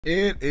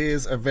It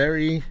is a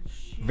very,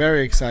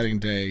 very exciting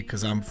day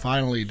because I'm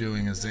finally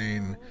doing a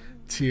Zayn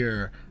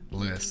tier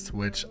list,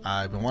 which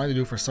I've been wanting to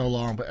do for so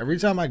long, but every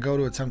time I go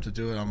to attempt to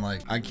do it, I'm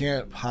like, I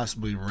can't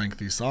possibly rank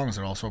these songs.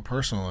 They're all so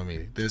personal to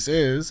me. This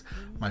is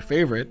my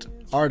favorite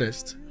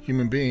artist,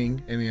 human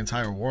being in the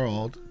entire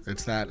world.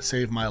 It's that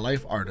Save My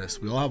Life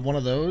artist. We all have one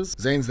of those.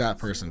 Zayn's that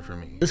person for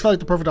me. This felt like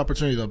the perfect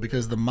opportunity though,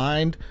 because the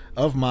Mind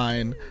of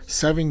Mine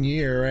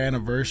 7-year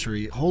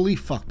anniversary, holy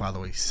fuck, by the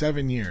way,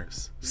 7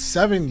 years.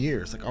 7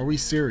 years, like, are we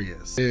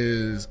serious?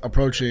 Is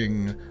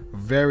approaching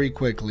very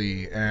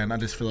quickly, and I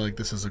just feel like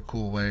this is a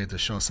cool way to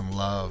show some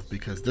love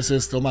because this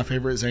is still my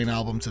favorite Zayn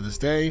album to this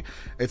day.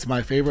 It's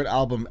my favorite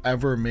album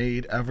ever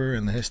made, ever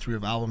in the history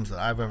of albums that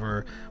I've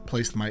ever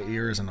placed my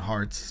ears and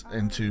hearts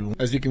into.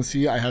 As you can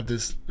see, I have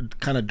this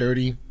kind of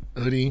dirty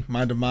hoodie,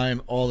 Mind of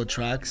Mine, all the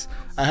tracks.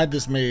 I had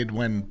this made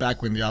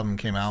back when the album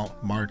came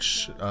out,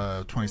 March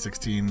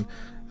 2016,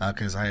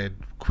 because I had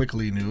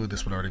quickly knew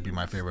this would already be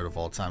my favorite of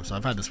all time. So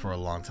I've had this for a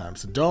long time.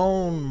 So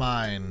don't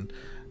mind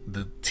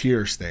the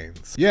tear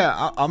stains.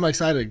 Yeah, I'm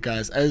excited,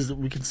 guys. As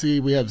we can see,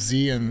 we have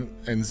Z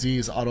and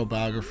Z's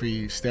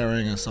autobiography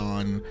staring us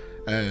on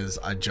as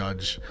I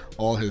judge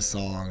all his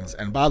songs.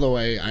 And by the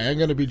way, I am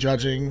going to be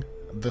judging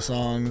the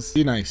songs.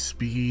 Be nice,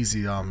 be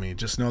easy on me.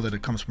 Just know that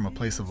it comes from a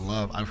place of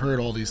love. I've heard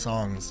all these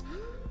songs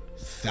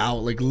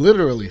like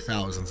literally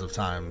thousands of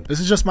times. This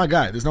is just my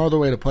guy. There's no other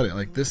way to put it.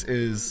 Like, this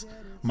is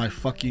my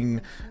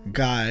fucking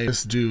guy.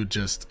 This dude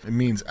just, it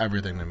means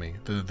everything to me.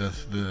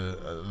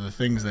 The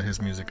things that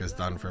his music has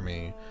done for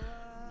me.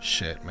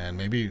 Shit, man.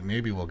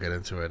 Maybe we'll get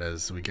into it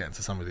as we get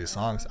into some of these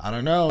songs. I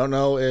don't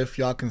know if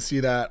y'all can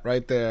see that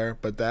right there,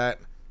 but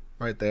that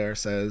right there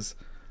says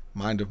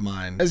Mind of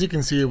Mine. As you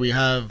can see, we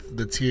have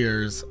the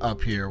tiers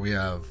up here. We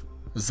have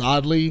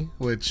Zodly,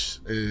 which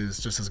is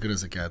just as good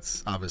as it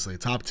gets, obviously,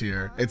 top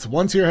tier. It's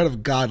one tier ahead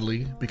of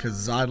Godly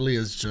because Zodly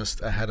is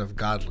just ahead of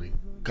Godly.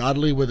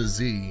 Godly with a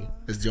Z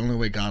is the only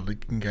way Godly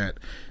can get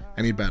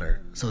any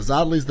better. So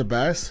Zodly's the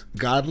best.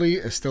 Godly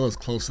is still as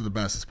close to the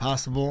best as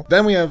possible.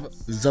 Then we have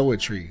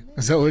Zoetry.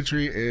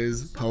 Zoetry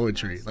is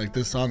poetry. Like,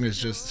 this song is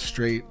just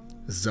straight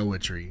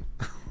Zoetry.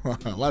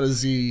 A lot of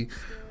Z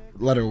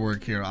letter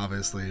work here,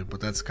 obviously,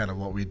 but that's kind of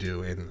what we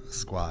do in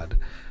Squad.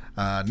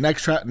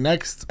 Next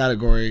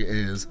category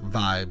is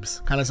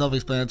Vibes. Kind of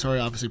self-explanatory,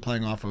 obviously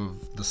playing off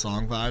of the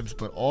song Vibes,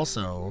 but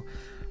also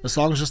the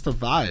song is just a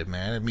vibe,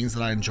 man. It means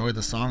that I enjoy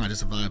the song, I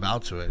just vibe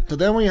out to it. So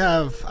then we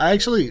have, I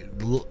actually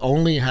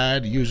only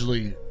had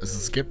usually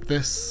skip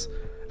this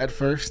at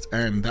first,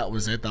 and that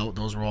was it.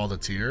 Those were all the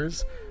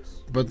tiers.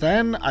 But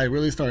then I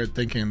really started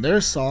thinking,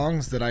 there's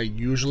songs that I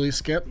usually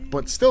skip,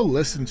 but still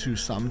listen to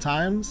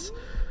sometimes.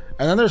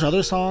 And then there's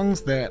other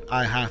songs that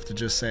I have to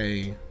just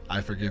say,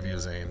 I forgive you,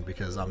 Zayn,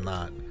 because I'm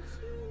not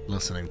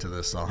listening to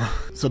this song.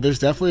 So there's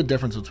definitely a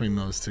difference between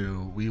those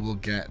two. We will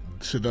get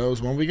to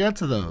those when we get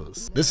to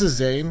those. This is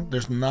Zayn.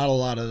 There's not a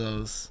lot of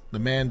those. The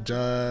man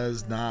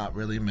does not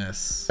really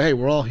miss. Hey,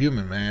 we're all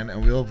human, man,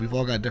 and we've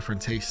all got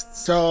different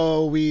tastes.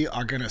 So we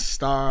are gonna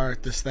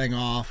start this thing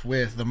off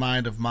with the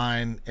Mind of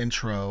Mine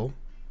intro.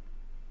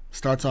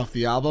 Starts off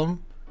the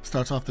album,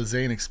 starts off the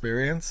Zayn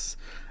experience,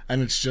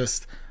 and it's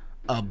just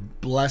a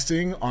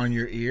blessing on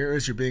your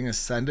ears. You're being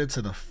ascended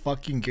to the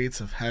fucking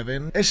gates of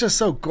heaven. It's just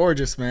so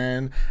gorgeous,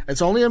 man.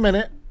 It's only a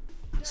minute,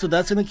 so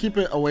that's gonna keep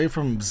it away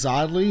from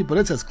Zodly, but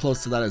it's as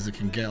close to that as it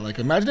can get. Like,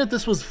 imagine if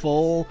this was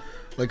full,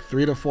 like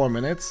 3 to 4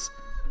 minutes,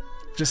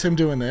 just him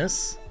doing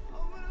this.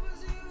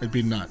 It'd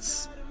be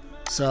nuts.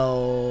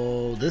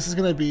 So this is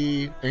gonna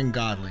be in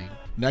Godly.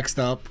 Next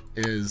up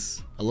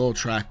is a little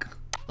track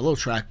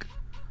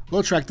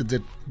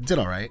that did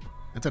all right.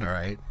 It did all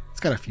right. It's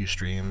got a few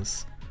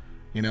streams,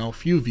 you know,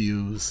 few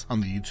views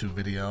on the YouTube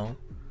video.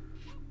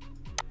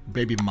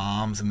 Baby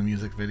moms in the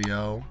music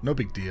video. No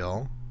big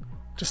deal.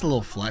 Just a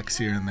little flex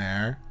here and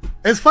there.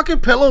 It's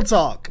fucking Pillow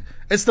Talk.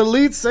 It's the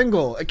lead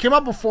single. It came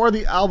out before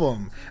the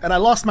album, and I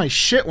lost my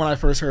shit when I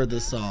first heard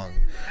this song.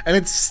 And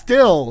it's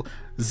still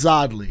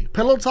Zodly.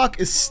 Pillow Talk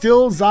is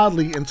still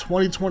Zodly in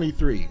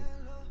 2023.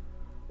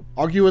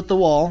 Argue with the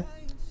wall.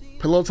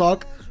 Pillow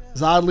Talk,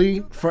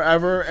 Zodly,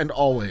 forever and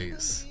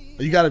always.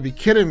 You gotta be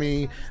kidding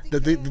me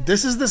that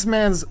this is this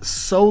man's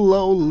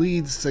solo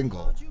lead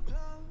single.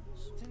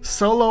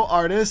 Solo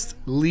artist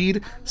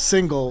lead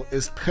single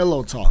is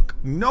Pillow Talk.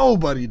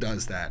 Nobody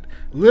does that.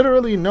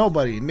 Literally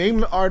nobody. Name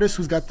the artist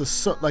who's got the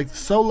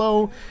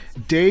solo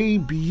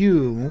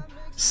debut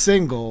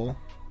single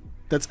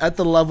that's at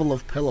the level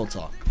of Pillow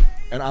Talk.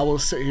 And I will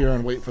sit here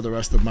and wait for the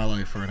rest of my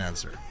life for an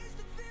answer.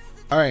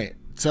 All right,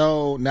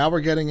 so now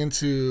we're getting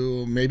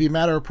into maybe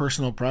matter of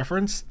personal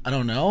preference. I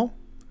don't know,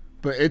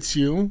 but It's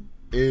You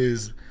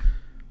is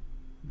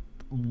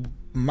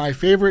my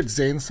favorite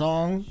Zayn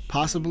song,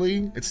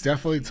 possibly. It's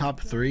definitely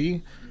top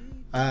 3.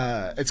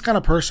 It's kind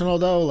of personal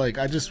though. Like,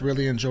 I just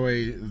really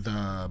enjoy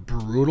the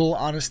brutal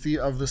honesty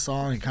of the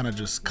song. He kind of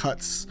just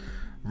cuts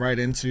right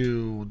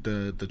into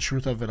the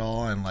truth of it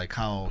all, and like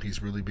how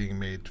he's really being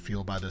made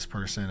feel by this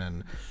person,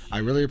 and I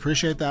really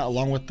appreciate that,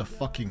 along with the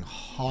fucking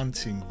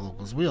haunting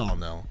vocals. We all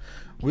know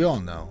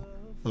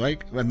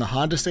Like, and the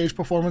Honda stage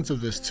performance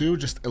of this too,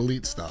 just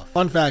elite stuff.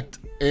 Fun fact,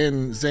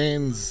 in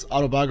Zayns'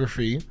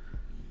 autobiography,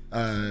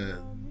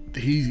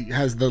 he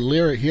has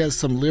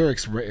some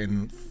lyrics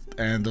written,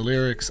 and the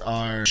lyrics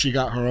are, she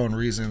got her own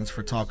reasons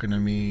for talking to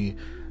me,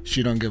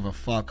 she don't give a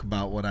fuck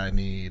about what I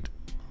need.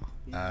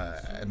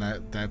 And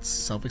that's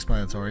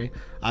self-explanatory.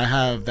 I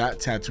have that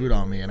tattooed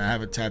on me, and I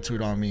have it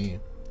tattooed on me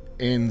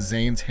in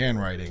Zayns'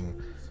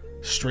 handwriting,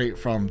 straight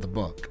from the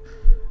book.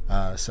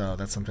 So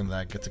that's something that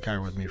I get to carry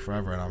with me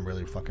forever, and I'm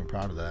really fucking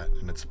proud of that.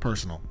 And it's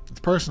personal. It's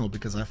personal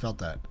because I felt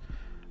that.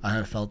 I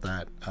have felt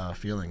that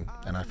feeling,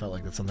 and I felt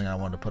like it's something I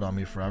wanted to put on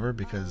me forever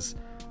because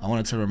I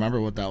wanted to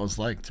remember what that was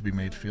like, to be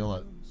made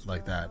feel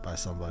like that by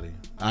somebody.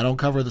 I don't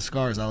cover the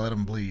scars, I let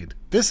them bleed.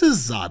 This is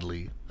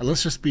Zodly.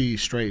 Let's just be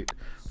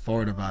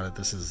straightforward about it.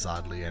 This is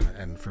Zodly,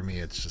 and for me,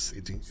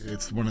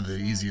 it's one of the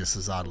easiest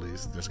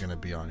Zodlys there's gonna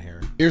be on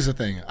here. Here's the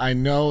thing. I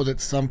know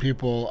that some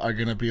people are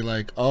gonna be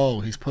like, oh,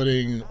 he's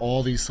putting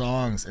all these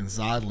songs in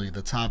Zodly,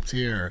 the top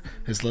tier.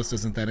 His list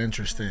isn't that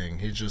interesting.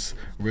 He just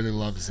really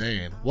loves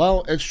Zayn.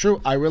 Well, it's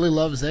true. I really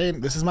love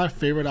Zayn. This is my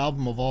favorite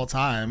album of all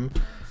time.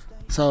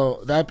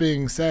 So that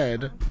being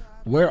said,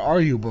 where are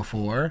you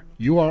before?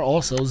 You are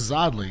also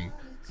Zodly.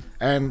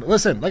 And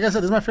listen, like I said,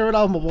 this is my favorite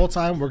album of all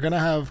time. We're going to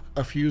have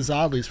a few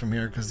Zodlys from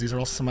here because these are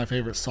also some of my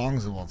favorite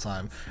songs of all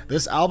time.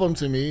 This album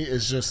to me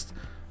is just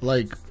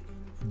like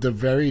the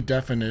very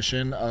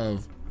definition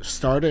of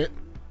start it,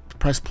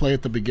 press play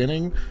at the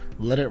beginning,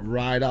 let it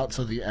ride out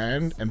to the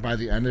end, and by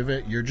the end of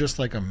it, you're just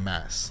like a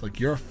mess. Like,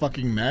 you're a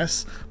fucking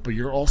mess, but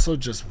you're also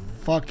just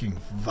fucking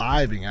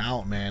vibing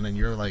out, man. And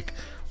you're like,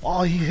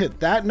 oh, he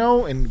hit that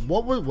note, and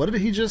what did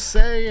he just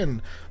say,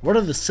 and what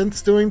are the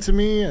synths doing to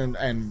me,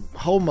 and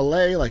whole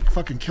Malay like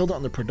fucking killed it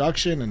on the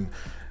production. And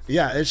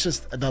yeah, it's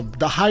just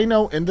the high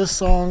note in this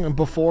song and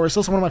before. It's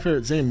also one of my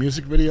favorite Zayn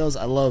music videos.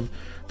 I love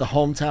the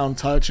hometown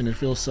touch, and it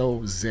feels so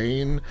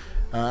Zayn,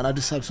 and I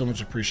just have so much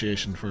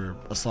appreciation for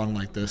a song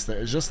like this that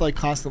is just like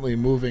constantly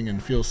moving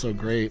and feels so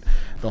great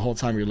the whole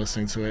time you're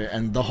listening to it.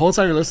 And the whole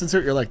time you're listening to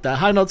it, you're like, that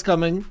high note's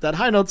coming, that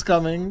high note's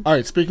coming. All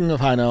right, speaking of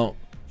high note,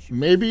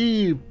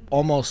 maybe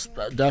almost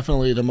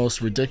definitely the most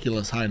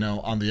ridiculous high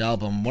note on the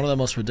album, one of the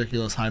most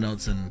ridiculous high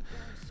notes in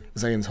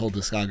Zayn's whole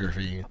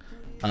discography,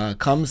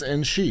 comes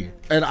in She.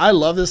 And I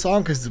love this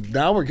song because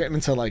now we're getting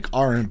into like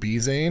R&B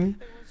Zayn,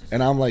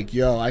 and I'm like,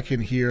 yo, I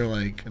can hear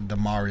like the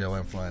Mario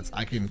influence,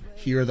 I can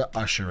hear the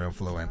Usher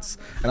influence,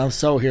 and I'm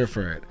so here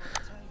for it.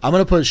 I'm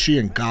gonna put She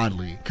in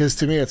godly because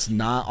to me it's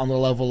not on the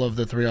level of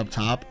the three up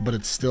top, but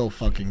it's still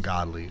fucking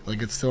godly.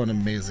 Like, it's still an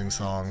amazing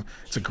song.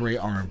 It's a great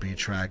R&B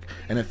track,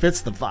 and it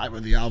fits the vibe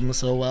of the album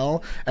so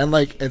well. And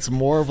like, it's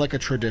more of like a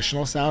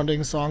traditional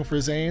sounding song for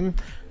Zayn.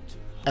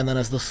 And then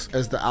as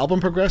the album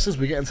progresses,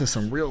 we get into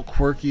some real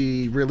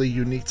quirky, really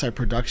unique type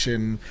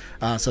production.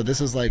 So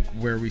this is like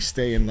where we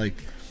stay in like,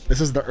 this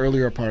is the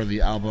earlier part of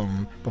the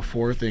album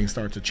before things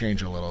start to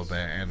change a little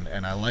bit,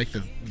 and I like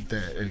that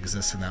it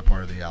exists in that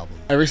part of the album.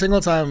 Every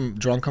single time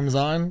Drunk comes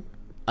on,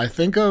 I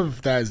think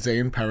of that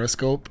Zayn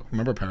Periscope.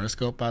 Remember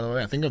Periscope, by the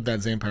way? I think of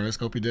that Zayn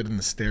Periscope he did in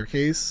the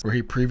staircase where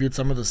he previewed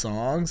some of the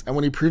songs, and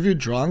when he previewed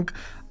Drunk,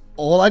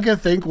 all I could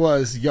think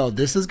was, yo,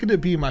 this is gonna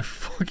be my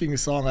fucking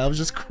song. I was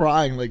just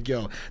crying like,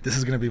 yo, this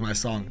is gonna be my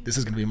song. This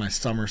is gonna be my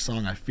summer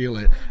song. I feel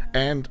it.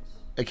 And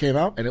it came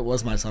out, and it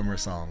was my summer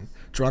song.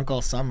 Drunk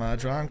all summer,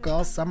 drunk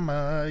all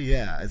summer.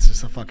 Yeah, it's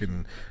just a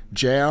fucking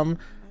jam.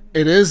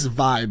 It is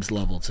vibes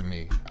level to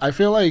me. I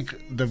feel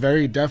like the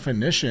very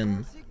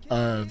definition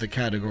of the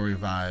category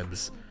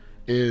vibes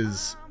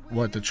is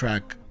what the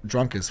track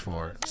Drunk is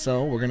for.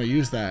 So we're going to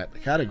use that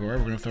category.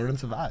 We're going to throw it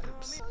into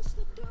vibes.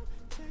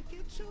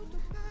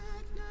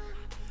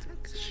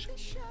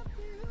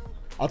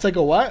 I'll take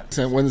a what?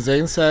 When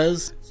Zayn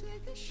says,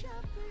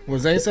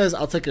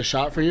 I'll take a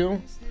shot for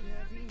you,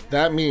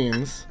 that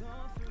means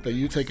that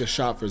you take a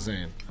shot for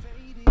Zayn.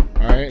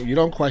 Alright? You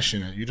don't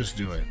question it. You just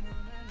do it.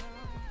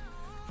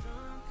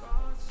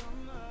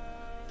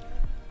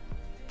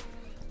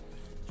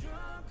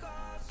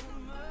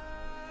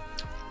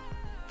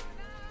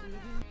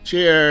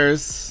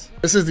 Cheers!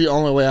 This is the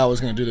only way I was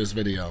going to do this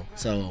video.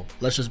 So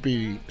let's just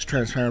be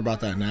transparent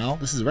about that now.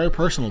 This is very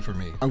personal for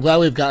me. I'm glad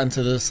we've gotten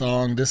to this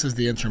song. This is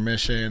the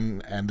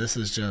intermission, and this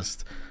is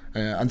just...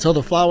 until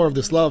the flower of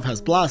this love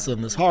has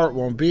blossomed, this heart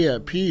won't be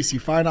at peace. You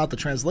find out the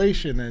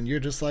translation, and you're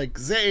just like,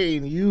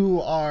 Zayn,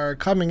 you are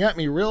coming at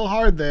me real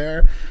hard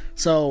there.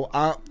 So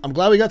I'm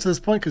glad we got to this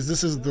point because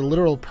this is the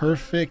literal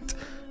perfect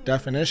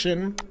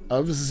definition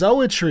of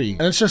zoetry.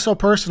 And it's just so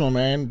personal,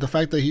 man. The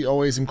fact that he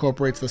always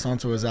incorporates this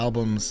onto his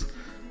albums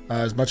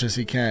as much as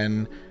he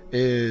can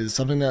is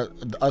something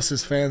that us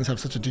as fans have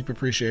such a deep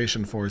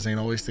appreciation for. Zayn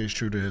always stays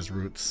true to his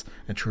roots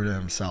and true to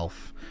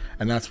himself.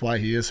 And that's why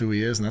he is who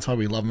he is, and that's why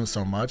we love him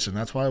so much, and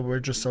that's why we're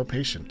just so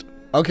patient.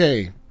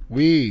 Okay,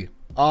 we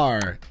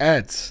are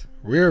at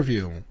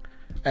Rearview.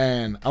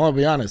 And I'm gonna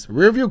be honest,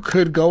 Rearview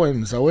could go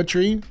in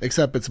zoetry,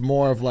 except it's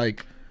more of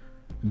like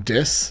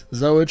diss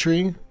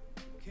zoetry.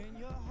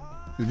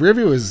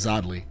 Rearview is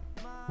Zodly.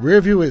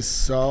 Rearview is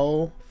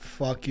so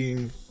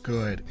fucking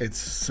good. It's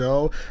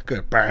so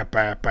good.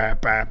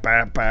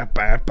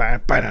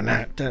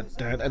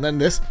 And then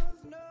this.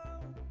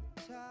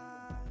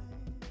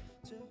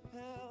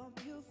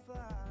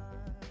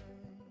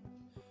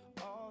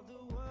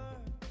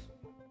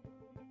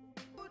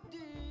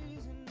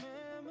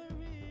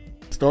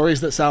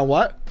 Stories that sound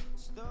what?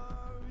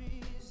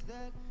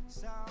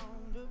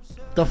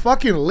 The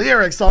fucking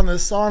lyrics on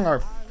this song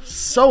are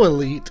so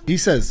elite. He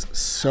says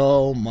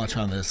so much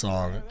on this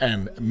song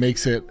and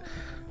makes it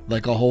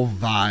like a whole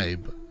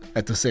vibe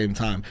at the same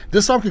time.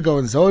 This song could go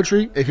in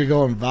Zoetry, it could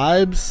go in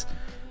Vibes,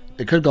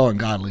 it could go in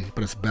Godly,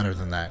 but it's better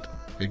than that.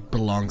 It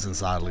belongs in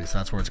Zodly, so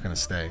that's where it's gonna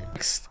stay.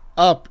 Next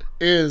up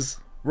is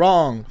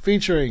Wrong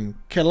featuring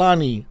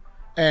Kehlani.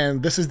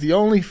 And this is the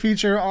only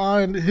feature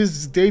on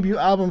his debut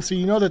album, so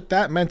you know that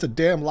that meant a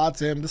damn lot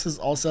to him. This is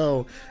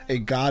also a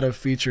god of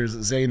features.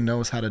 Zayn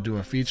knows how to do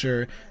a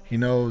feature. He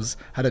knows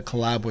how to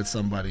collab with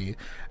somebody.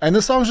 And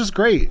this song's just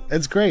great.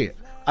 It's great.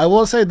 I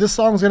will say this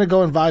song's going to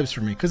go in Vibes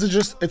for me because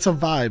it's a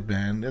vibe,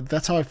 man.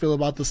 That's how I feel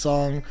about the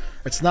song.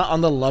 It's not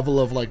on the level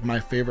of like my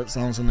favorite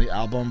songs on the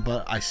album,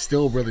 but I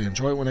still really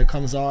enjoy it when it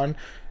comes on.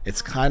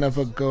 It's kind of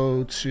a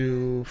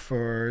go-to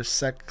for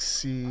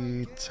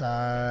sexy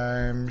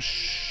time.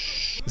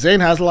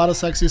 Zayn has a lot of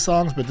sexy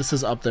songs, but this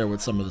is up there with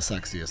some of the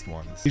sexiest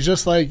ones. He's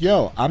just like,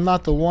 yo, I'm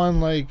not the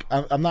one, like,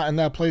 I'm not in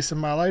that place in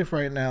my life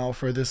right now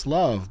for this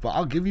love, but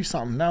I'll give you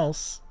something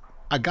else.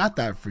 I got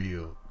that for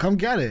you. Come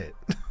get it.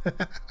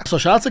 So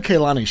shout out to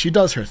Kehlani. She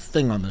does her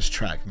thing on this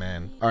track,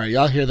 man. All right,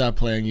 y'all hear that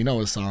playing. You know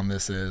what song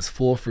this is.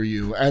 Fool for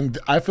You. And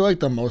I feel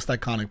like the most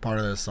iconic part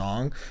of this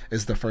song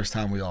is the first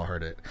time we all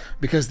heard it.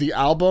 Because the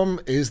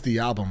album is the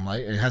album, right?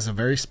 It has a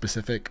very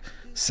specific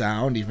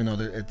sound, even though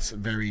it's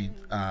very,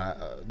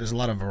 there's a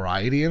lot of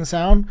variety in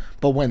sound.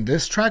 But when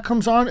this track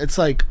comes on, it's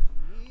like,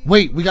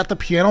 wait, we got the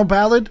piano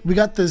ballad? We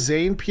got the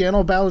Zayn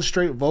piano ballad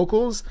straight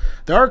vocals?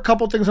 There are a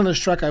couple things on this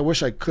track I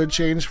wish I could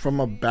change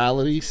from a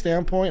ballady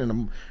standpoint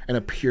and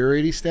a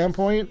purity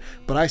standpoint,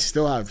 but I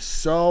still have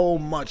so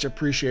much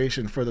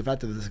appreciation for the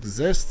fact that this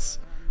exists,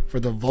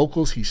 for the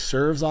vocals he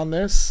serves on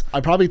this.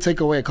 I'd probably take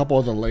away a couple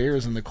of the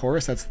layers in the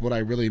chorus. That's what I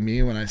really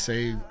mean when I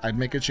say I'd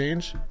make a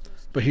change.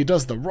 But he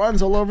does the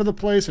runs all over the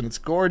place, and it's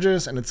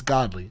gorgeous, and it's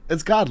godly.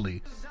 It's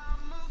godly.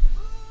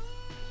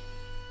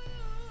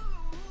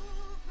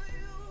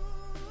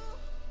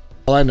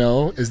 All I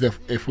know is that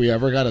if we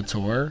ever got a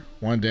tour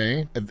one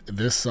day,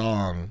 this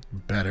song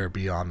better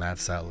be on that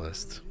set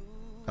list.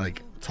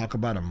 Like, talk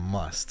about a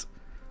must.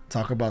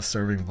 Talk about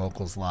serving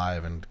vocals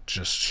live and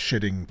just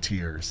shitting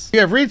tears. We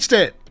have reached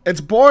it.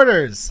 It's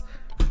Borders.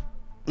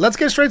 Let's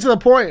get straight to the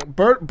point.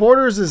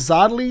 Borders is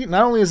Zodly.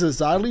 Not only is it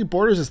Zodly,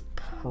 Borders is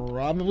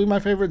probably my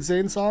favorite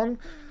Zayn song.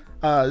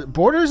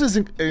 Borders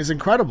is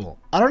incredible.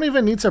 I don't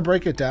even need to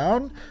break it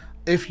down.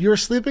 If you're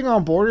sleeping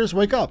on Borders,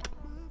 wake up.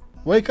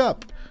 Wake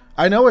up.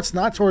 I know it's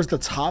not towards the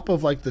top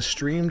of like the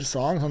streamed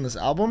songs on this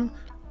album.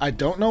 I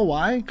don't know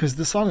why, because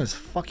this song is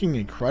fucking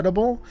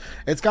incredible.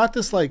 It's got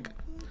this like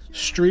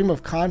stream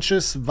of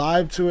conscious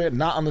vibe to it,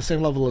 not on the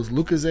same level as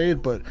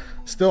Lucozade, but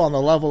still on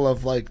the level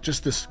of like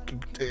just this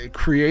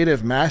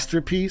creative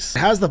masterpiece. It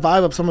has the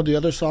vibe of some of the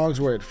other songs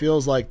where it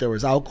feels like there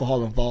was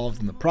alcohol involved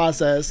in the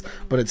process,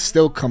 but it's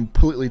still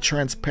completely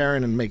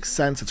transparent and makes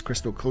sense. It's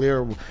crystal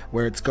clear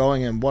where it's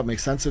going and what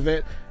makes sense of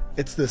it.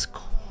 It's this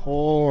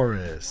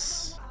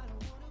chorus.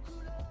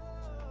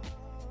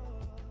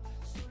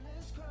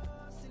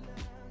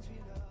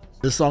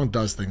 This song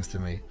does things to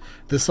me.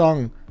 This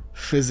song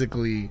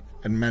physically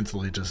and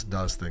mentally just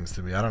does things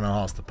to me. I don't know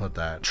how else to put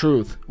that.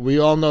 Truth. We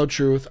all know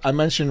Truth. I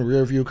mentioned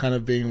Rear View kind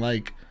of being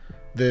like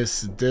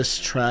this diss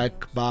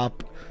track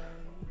bop.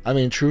 I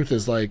mean, Truth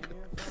is like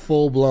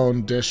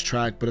full-blown diss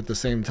track, but at the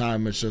same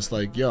time, it's just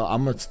like, yo,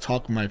 I'm gonna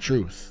talk my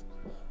truth.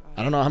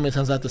 I don't know how many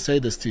times I have to say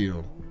this to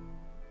you.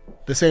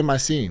 This ain't my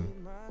scene.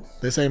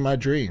 This ain't my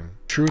dream.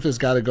 Truth has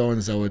got to go in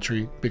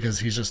Zoetry because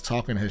he's just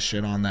talking his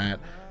shit on that.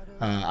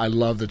 I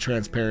love the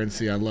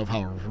transparency. I love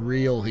how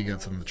real he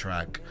gets on the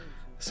track.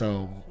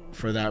 So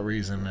for that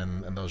reason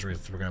and those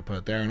reasons, we're gonna put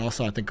it there. And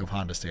also, I think of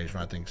Honda Stage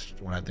when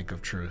I think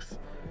of Truth,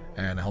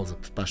 and it holds a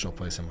special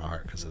place in my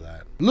heart because of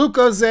that.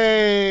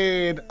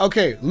 Lucozade.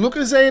 Okay,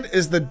 Lucozade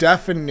is the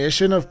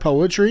definition of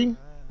poetry.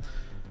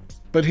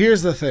 But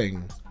here's the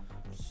thing: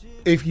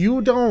 if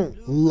you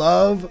don't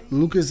love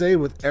Lucozade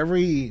with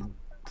every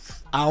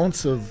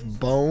ounce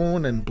of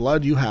bone and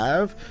blood you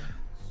have,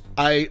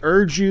 I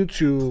urge you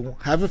to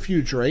have a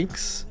few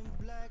drinks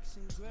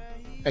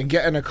and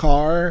get in a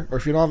car, or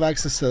if you don't have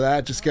access to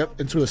that, just get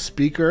into a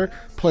speaker,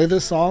 play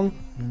this song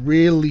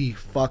really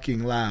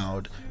fucking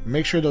loud.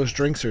 Make sure those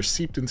drinks are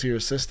seeped into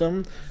your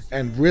system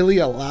and really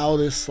allow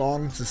this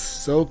song to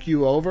soak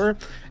you over.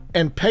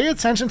 And pay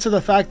attention to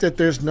the fact that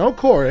there's no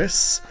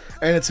chorus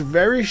and it's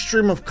very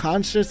stream of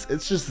conscious.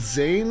 It's just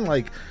Zayn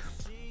like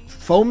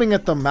foaming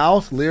at the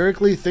mouth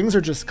lyrically. Things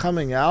are just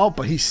coming out,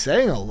 but he's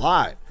saying a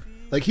lot.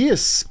 Like, he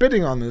is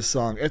spitting on this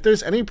song. If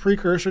there's any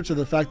precursor to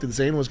the fact that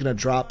Zayn was going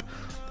to drop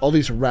all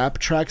these rap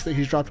tracks that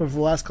he's dropped over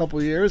the last couple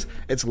of years,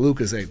 it's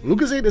Lucozade.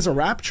 Lucozade is a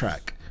rap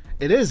track.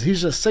 It is.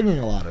 He's just singing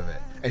a lot of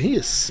it. And he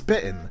is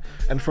spitting.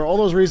 And for all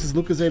those reasons,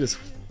 Lucozade is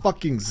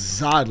fucking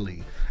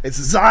Zodly. It's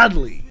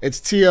Zodly. It's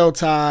T.O.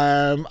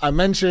 time. I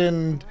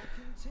mentioned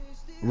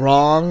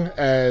Wrong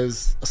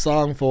as a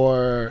song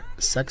for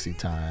Sexy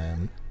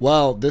Time.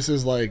 Well, this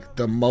is like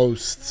the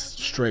most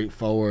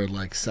straightforward,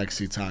 like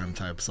Sexy Time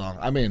type song.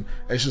 I mean,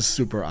 it's just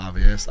super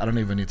obvious. I don't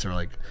even need to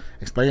like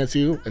explain it to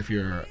you. If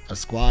you're a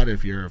squad,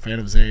 if you're a fan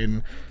of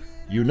Zayn,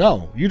 you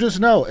know. You just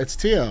know it's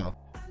T.O.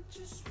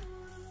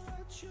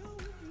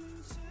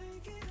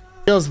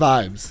 T.O.'s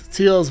vibes.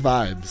 T.O.'s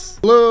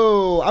vibes.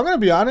 Blue. I'm gonna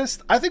be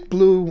honest. I think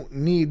Blue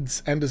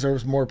needs and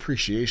deserves more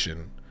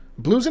appreciation.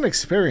 Blue's an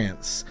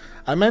experience.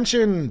 I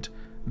mentioned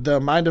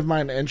the Mind of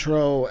Mine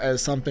intro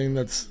as something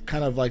that's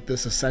kind of like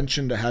this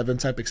ascension to heaven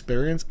type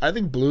experience. I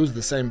think Blue's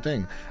the same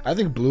thing. I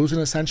think Blue's an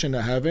ascension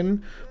to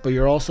heaven, but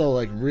you're also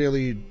like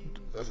really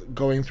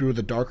going through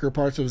the darker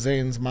parts of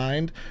Zayn's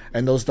mind,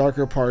 and those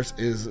darker parts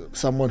is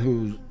someone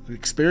who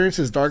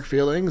experiences dark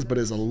feelings but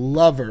is a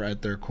lover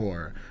at their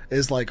core,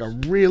 is like a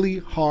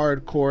really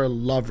hardcore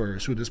lover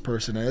is who this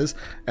person is,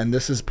 and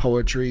this is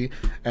poetry.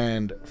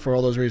 And for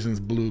all those reasons,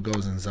 Blue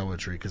goes in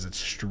Zoetry because it's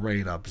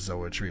straight up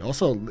Zoetry.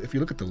 Also, if you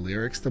look at the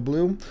lyrics to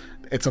Blue,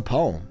 it's a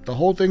poem. The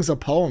whole thing's a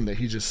poem that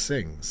he just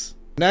sings.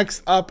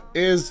 Next up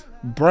is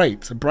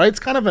Bright. Bright's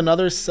kind of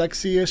another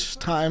sexy-ish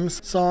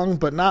times song,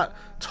 but not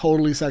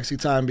totally Sexy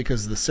Time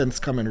because the synths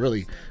come in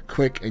really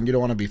quick and you don't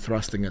want to be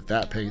thrusting at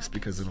that pace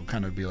because it'll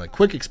kind of be like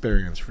quick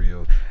experience for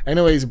you.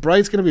 Anyways,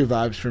 Bright's gonna be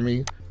vibes for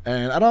me,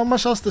 and I don't have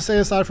much else to say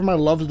aside from I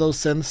love those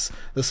synths.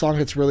 The song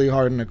hits really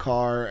hard in the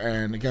car,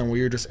 and again, when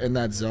you're just in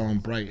that zone,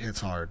 Bright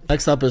hits hard.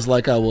 Next up is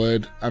Like I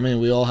Would. I mean,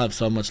 we all have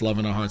so much love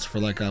in our hearts for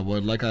Like I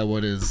Would. Like I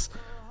Would is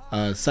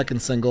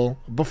second single.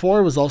 Before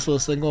it was also a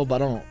single,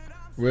 but I don't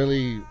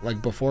really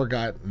like. Before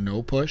got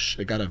no push.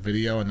 It got a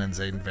video and then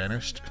Zayn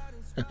vanished.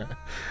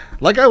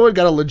 Like I Would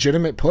got a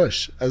legitimate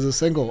push as a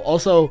single.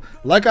 Also,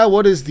 Like I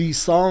Would is the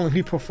song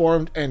he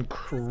performed and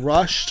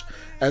crushed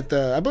at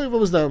the, I believe it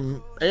was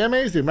the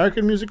AMAs, the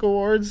American Music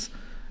Awards,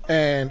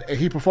 and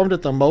he performed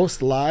it the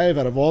most live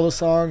out of all the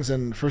songs,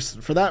 and for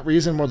that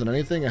reason more than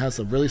anything, it has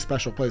a really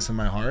special place in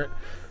my heart.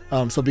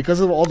 So because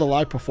of all the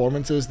live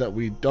performances that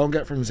we don't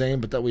get from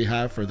Zayn, but that we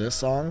have for this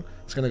song,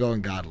 it's going to go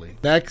in Godly.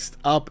 Next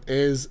up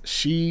is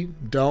She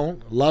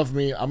Don't Love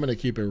Me. I'm going to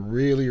keep it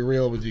really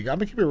real with you. I'm going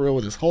to keep it real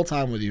with this whole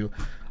time with you.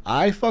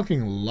 I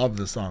fucking love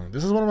this song.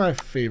 This is one of my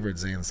favorite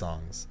Zayn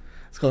songs.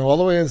 It's going all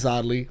the way in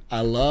Zodly.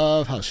 I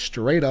love how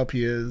straight up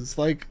he is.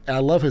 Like, I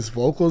love his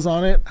vocals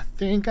on it. I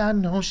think I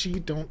know she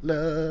don't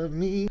love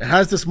me. It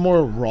has this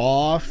more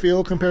raw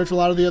feel compared to a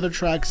lot of the other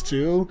tracks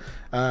too.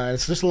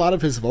 It's just a lot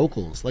of his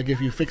vocals. Like, if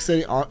you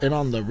fixate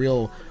on the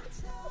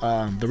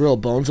real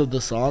bones of the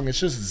song, it's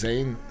just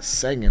Zayn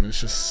singing. It's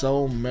just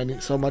so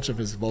much of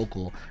his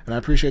vocal, and I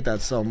appreciate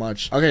that so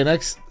much. Okay,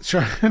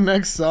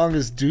 next song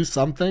is Do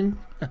Something.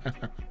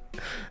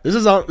 This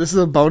is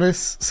a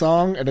bonus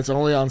song, and it's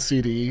only on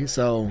CD,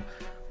 so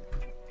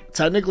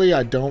technically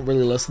I don't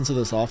really listen to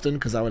this often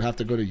because I would have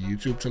to go to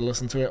YouTube to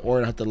listen to it, or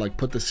I'd have to like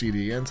put the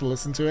CD in to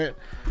listen to it.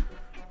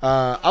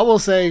 I will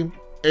say,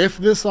 if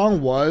this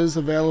song was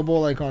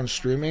available like on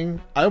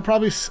streaming, I would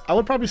probably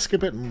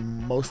skip it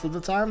most of the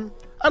time.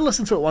 I'd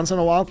listen to it once in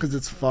a while because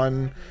it's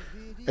fun,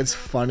 it's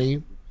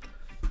funny.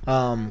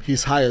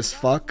 He's high as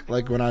fuck.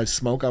 Like when I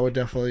smoke, I would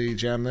definitely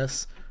jam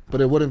this. But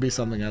it wouldn't be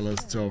something I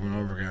listen to over and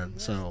over again.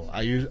 So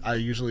I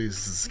usually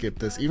skip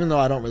this, even though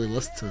I don't really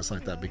listen to this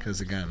like that, because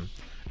again,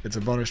 it's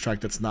a bonus track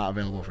that's not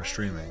available for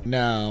streaming.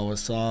 Now, a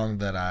song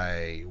that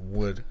I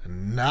would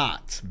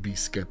not be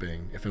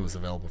skipping if it was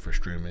available for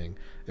streaming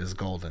is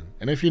Golden.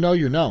 And if you know,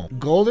 you know.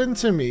 Golden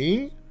to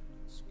me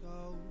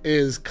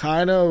is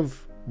kind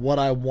of what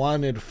I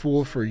wanted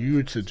Fool For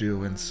You to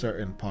do in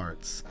certain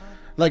parts.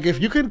 Like,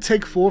 if you can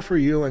take Fool For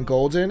You and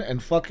Golden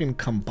and fucking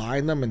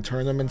combine them and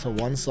turn them into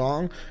one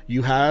song,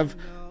 you have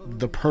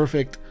the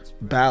perfect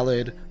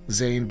ballad,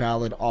 Zayn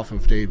ballad off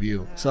of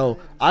Debut. So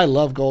I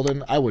love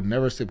Golden. I would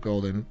never skip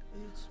Golden,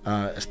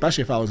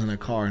 especially if I was in a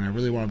car and I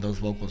really wanted those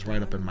vocals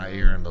right up in my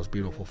ear and those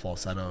beautiful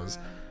falsettos.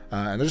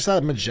 And there's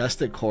that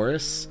majestic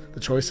chorus, the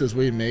choices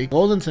we make.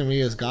 Golden to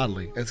me is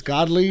Godly. It's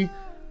Godly.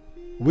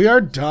 We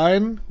are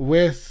done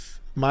with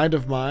Mind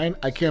of Mine.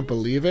 I can't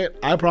believe it.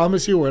 I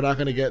promise you we're not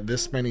going to get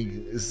this many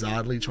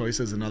Zodly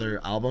choices in other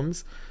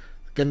albums.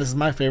 Again, this is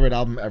my favorite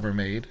album ever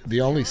made.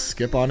 The only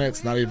skip on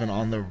it's not even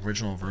on the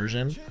original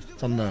version.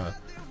 It's on the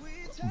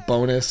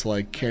bonus,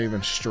 like, can't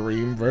even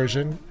stream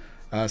version.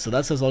 So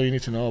that says all you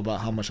need to know about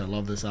how much I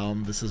love this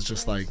album. This is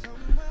just like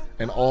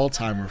an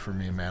all-timer for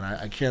me, man.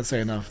 I can't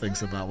say enough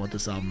things about what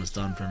this album has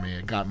done for me.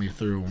 It got me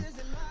through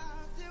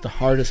the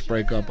hardest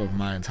breakup of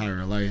my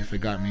entire life.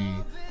 It got me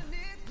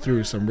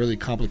through some really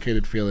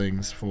complicated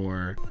feelings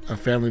for a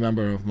family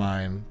member of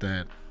mine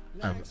that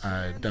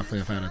I definitely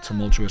have had a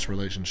tumultuous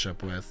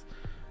relationship with.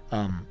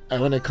 And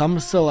when it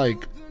comes to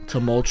like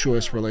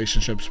tumultuous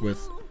relationships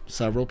with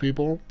several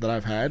people that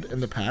I've had in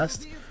the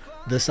past,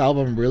 this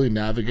album really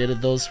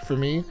navigated those for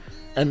me.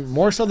 And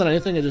more so than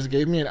anything, it just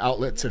gave me an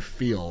outlet to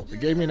feel. It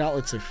gave me an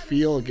outlet to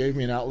feel. It gave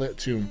me an outlet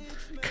to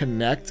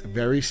connect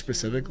very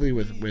specifically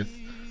with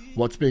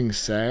what's being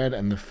said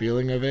and the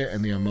feeling of it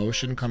and the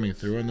emotion coming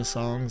through in the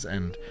songs.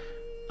 And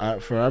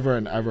forever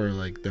and ever,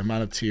 like, the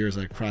amount of tears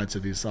I cried to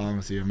these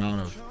songs, the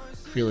amount of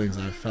feelings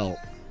I felt,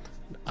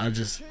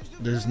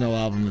 there's no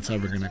album that's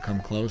ever gonna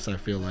come close, I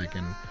feel like.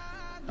 And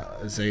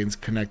Zayns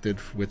connected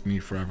with me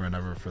forever and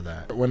ever for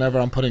that. Whenever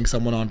I'm putting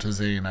someone onto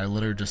Zayn, I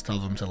literally just tell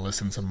them to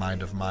listen to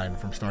Mind of Mine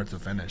from start to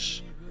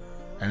finish.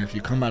 And if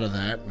you come out of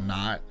that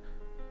not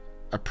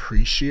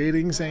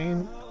appreciating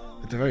Zayn,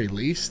 at the very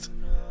least,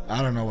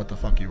 I don't know what the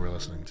fuck you were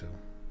listening to.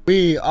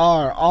 We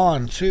are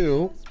on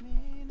to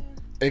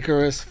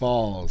Icarus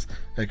Falls.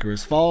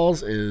 Icarus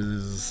Falls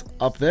is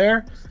up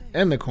there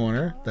in the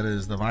corner. That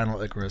is the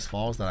vinyl Icarus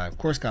Falls that I, of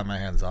course, got my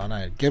hands on.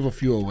 I give a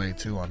few away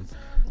too on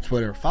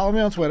Twitter. Follow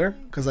me on Twitter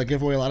because I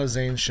give away a lot of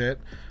Zayn shit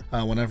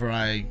whenever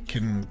I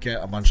can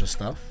get a bunch of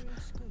stuff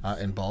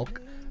in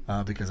bulk.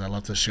 Because I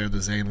love to share the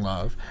Zayn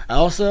love. I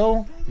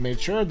also made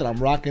sure that I'm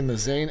rocking the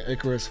Zayn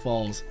Icarus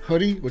Falls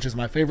hoodie, which is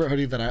my favorite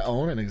hoodie that I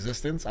own in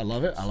existence. I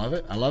love it. I love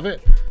it. I love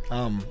it.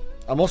 I'm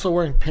also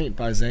wearing Paint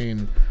by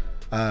Zayn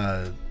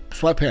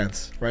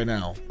sweatpants right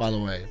now, by the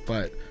way.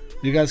 But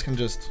you guys can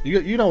just,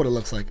 you know what it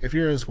looks like. If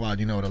you're in a squad,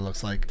 you know what it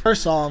looks like.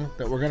 First song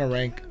that we're going to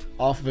rank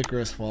off of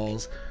Icarus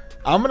Falls.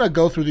 I'm going to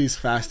go through these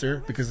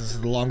faster because this is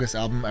the longest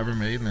album ever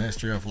made in the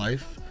history of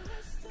life.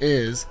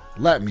 Is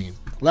Let Me.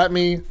 Let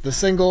Me, the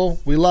single,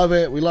 we love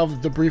it. We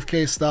love the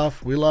briefcase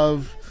stuff. We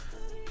love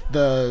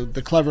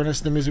the cleverness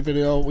of the music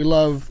video. We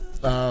love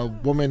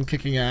woman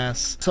kicking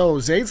ass. So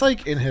Zayn's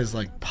like in his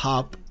like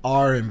pop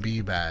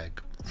R&B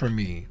bag for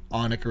me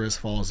on Icarus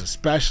Falls,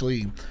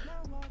 especially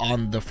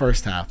on the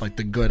first half, like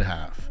the good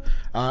half.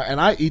 And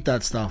I eat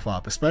that stuff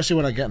up, especially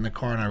when I get in the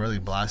car and I really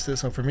blast it.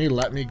 So for me,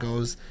 Let Me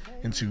goes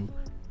into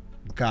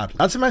God.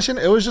 Not to mention,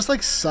 it was just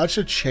like such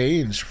a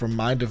change from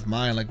Mind of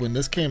Mine. Like when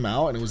this came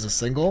out and it was a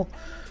single,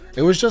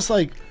 it was just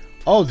like,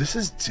 oh, this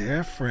is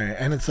different.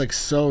 And it's like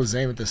so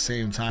Zayn at the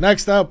same time.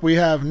 Next up, we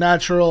have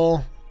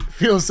Natural.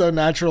 Feels so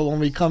natural when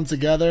we come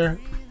together.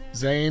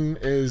 Zayn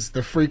is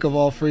the freak of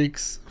all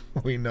freaks.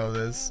 We know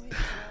this.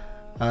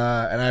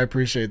 And I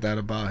appreciate that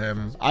about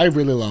him. I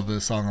really love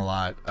this song a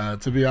lot.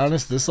 To be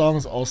honest, this song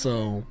is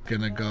also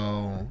gonna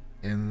go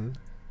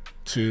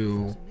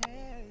into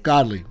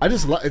Godly. I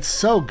just love, it's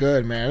so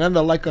good, man. And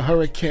the like a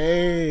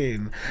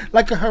hurricane,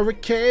 like a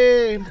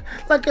hurricane,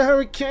 like a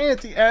hurricane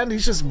at the end.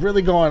 He's just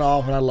really going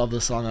off, and I love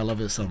this song. I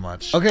love it so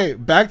much. Okay,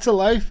 Back to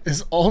Life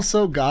is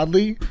also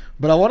godly,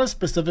 but I want to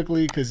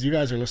specifically, because you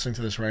guys are listening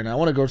to this right now, I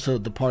want to go to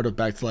the part of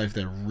Back to Life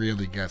that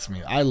really gets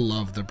me. I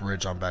love the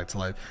bridge on Back to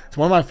Life. It's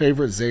one of my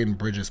favorite Zayn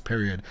bridges,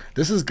 period.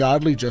 This is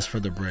godly just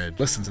for the bridge.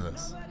 Listen to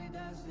this.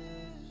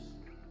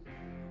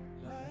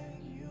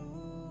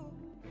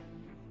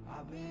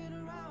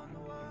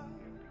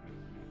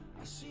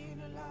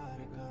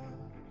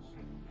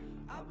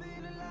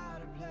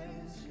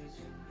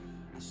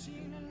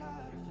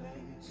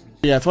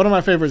 Yeah, it's one of my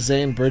favorite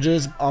Zayn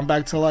bridges on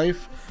Back to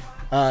Life.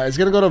 It's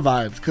gonna go to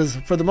vibes, because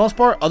for the most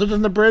part, other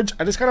than the bridge,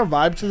 I just kind of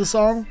vibe to the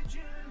song.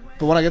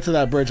 But when I get to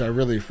that bridge, I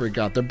really freak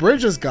out. The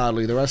bridge is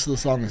godly, the rest of the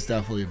song is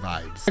definitely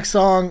vibes. Next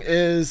song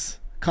is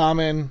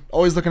Common.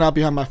 Always looking out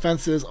behind my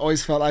fences,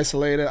 always felt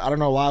isolated. I don't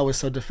know why I was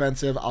so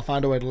defensive. I'll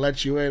find a way to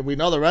let you in. We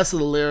know the rest of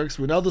the lyrics,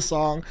 we know the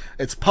song.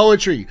 It's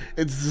poetry,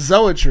 it's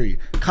zoetry.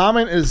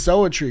 Common is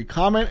zoetry.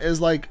 Common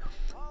is like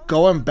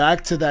going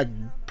back to that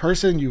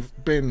person you've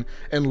been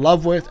in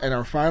love with and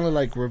are finally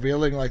like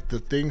revealing like the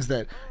things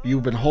that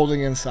you've been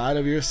holding inside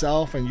of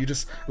yourself, and you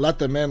just let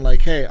them in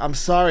like, hey, I'm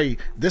sorry,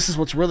 this is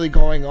what's really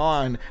going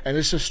on. And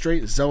it's just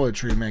straight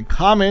zoetry, man.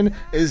 Common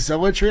is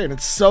zoetry, and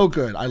it's so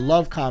good. I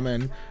love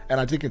Common, and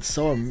I think it's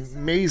so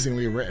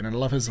amazingly written, and I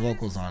love his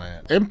vocals on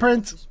it.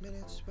 Imprint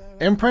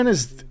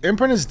is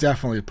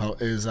definitely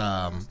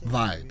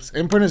vibes.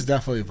 Imprint is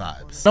definitely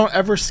vibes. Don't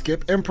ever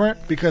skip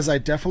Imprint, because I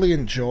definitely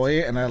enjoy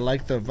it and I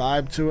like the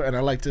vibe to it, and I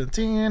like to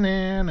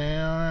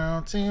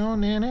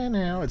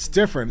it's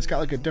different. It's got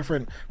like a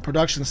different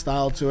production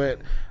style to it.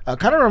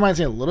 Kind of reminds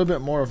me a little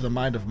bit more of the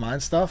Mind of Mine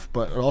stuff,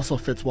 but it also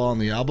fits well on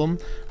the album.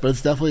 But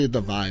it's definitely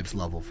the vibes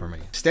level for me.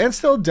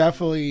 Standstill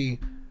definitely,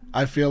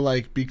 I feel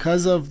like,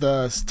 because of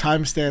the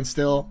time stand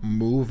still,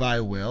 move I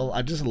will.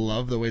 I just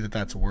love the way that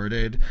that's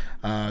worded.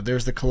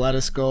 There's the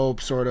kaleidoscope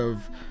sort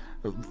of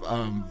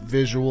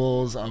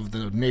visuals of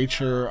the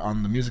nature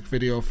on the music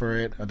video for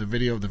it, the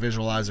video of the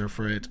visualizer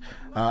for it.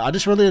 I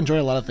just really enjoy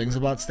a lot of things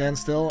about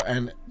Standstill,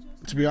 and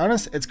to be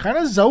honest, it's kind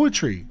of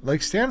zoetry.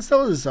 Like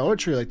Standstill is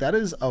zoetry. Like that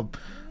is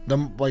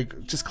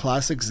like just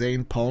classic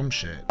Zayn poem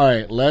shit. All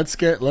right, let's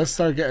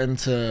start getting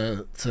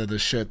to the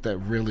shit that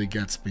really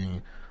gets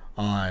me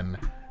on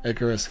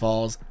Icarus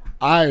Falls.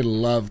 I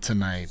love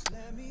Tonight.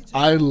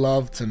 I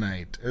love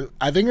Tonight.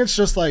 I think it's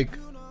just like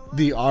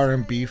the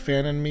R&B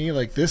fan in me.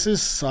 Like, this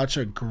is such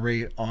a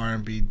great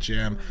R&B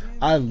jam.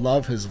 I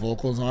love his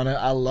vocals on it.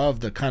 I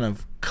love the kind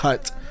of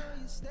cut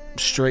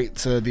straight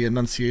to the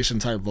enunciation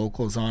type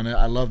vocals on it.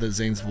 I love that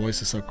Zayn's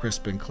voice is so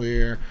crisp and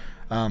clear.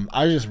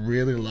 I just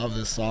really love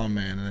this song,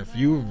 man. And if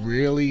you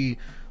really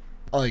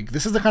like,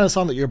 this is the kind of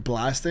song that you're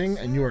blasting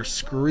and you are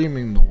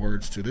screaming the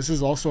words to. This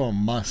is also a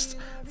must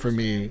for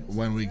me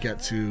when we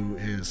get to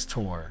his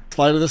tour.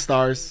 Flight of the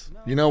Stars,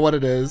 you know what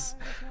it is.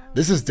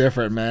 This is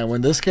different, man.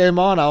 When this came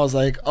on, I was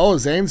like, oh,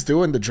 Zayn's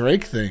doing the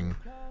Drake thing.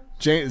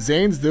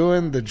 Zayn's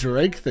doing the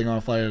Drake thing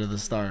on Flight of the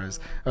Stars.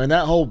 I mean,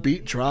 that whole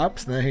beat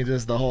drops, and then he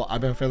does the whole,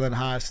 I've been feeling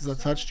high since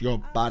I touched your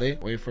body.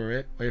 Wait for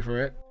it, wait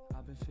for it.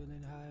 I've been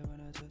feeling high when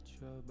I touch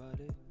your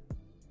body.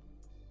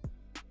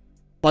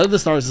 Flight of the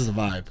Stars is a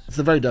vibe. It's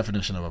the very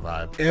definition of a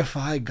vibe. If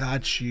I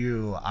Got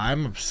You,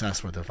 I'm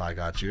obsessed with If I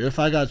Got You. If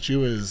I Got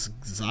You is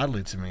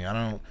godly to me. I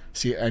don't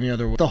see any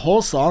other way. The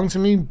whole song to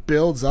me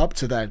builds up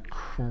to that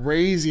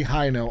crazy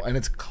high note, and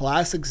it's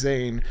classic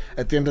Zayn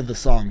at the end of the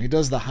song. He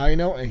does the high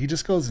note and he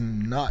just goes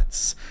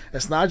nuts.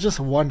 It's not just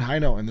one high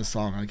note in the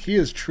song. Like, he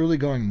is truly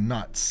going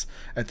nuts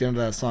at the end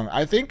of that song.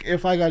 I think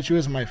If I Got You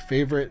is my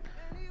favorite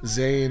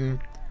Zayn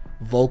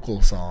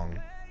vocal song,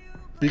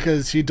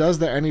 because he does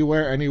the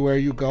anywhere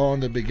you go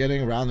in the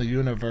beginning, around the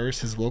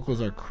universe. His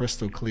vocals are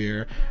crystal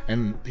clear,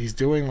 and he's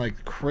doing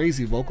like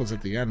crazy vocals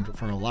at the end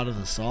for a lot of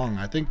the song.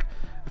 I think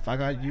If I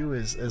Got You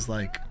is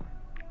like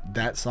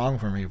that song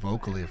for me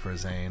vocally for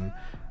Zayn,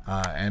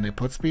 and it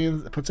puts it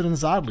in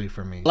Zodly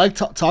for me. Like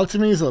Talk to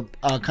Me is a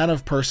kind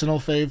of personal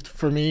fave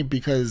for me,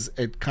 because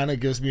it kind of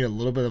gives me a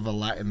little bit of a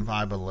Latin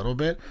vibe a little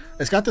bit.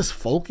 It's got this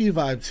folky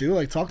vibe too.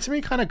 Like, Talk to Me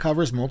kind of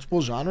covers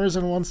multiple genres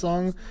in one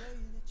song.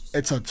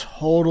 It's a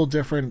total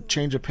different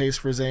change of pace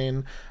for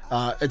Zayn.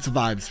 It's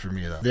vibes for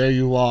me, though. There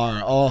You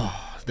Are.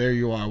 Oh, There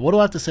You Are. What do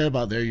I have to say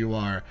about There You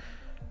Are?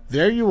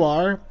 There You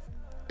Are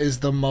is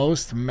the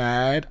most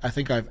mad I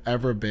think I've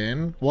ever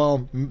been.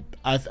 Well,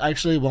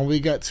 actually, when we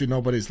get to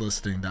Nobody's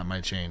Listening, that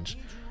might change.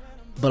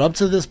 But up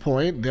to this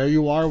point, There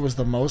You Are was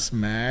the most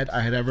mad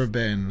I had ever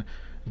been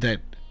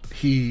that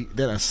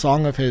a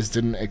song of his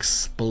didn't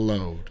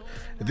explode.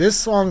 This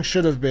song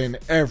should have been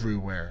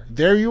everywhere.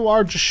 There You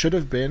Are just should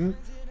have been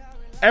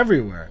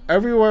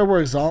everywhere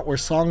where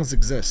songs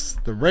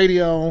exist. The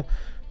radio,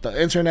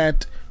 the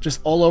internet, just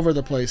all over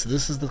the place.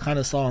 This is the kind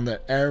of song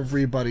that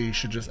everybody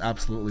should just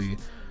absolutely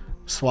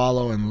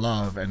swallow and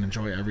love and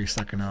enjoy every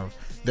second of.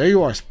 There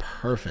You Are is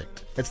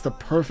perfect. It's the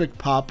perfect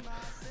pop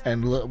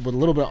and with a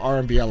little bit of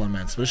R&B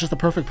elements, but it's just a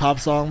perfect pop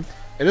song.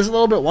 It is a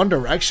little bit One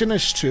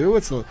Direction-ish too.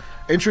 It's an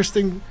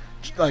interesting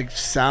like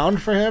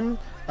sound for him.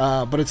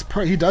 But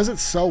he does it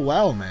so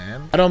well,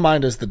 man. I Don't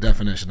Mind is the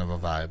definition of a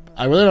vibe.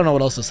 I really don't know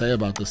what else to say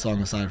about this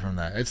song aside from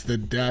that. It's the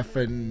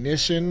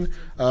definition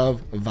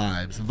of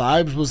vibes.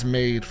 Vibes was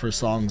made for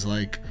songs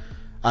like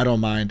I Don't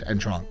Mind and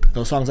Drunk.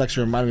 Those songs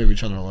actually remind me of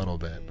each other a little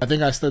bit. I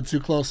Think I Stood Too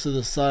Close to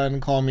the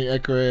Sun, Call Me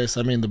Icarus.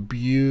 I mean, the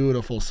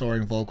beautiful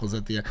soaring vocals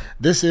at the end.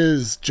 This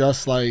is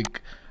just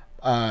like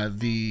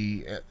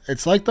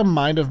it's like the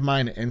Mind of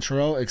Mine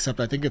intro, except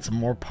I think it's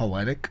more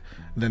poetic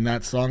than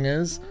that song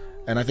is.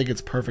 And I think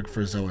it's perfect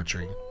for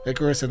Zoetry.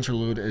 Icarus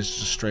Interlude is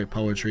just straight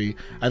poetry.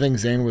 I think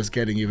Zayn was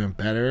getting even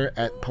better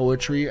at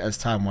poetry as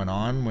time went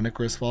on when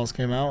Icarus Falls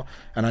came out.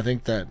 And I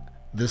think that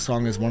this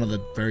song is one of the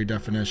very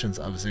definitions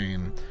of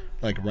Zayn,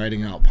 like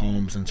writing out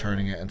poems and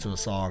turning it into a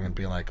song and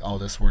being like, oh,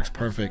 this works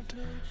perfect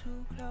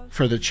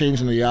for the change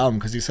in the album.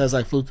 Because he says,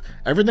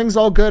 everything's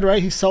all good,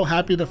 right? He's so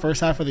happy the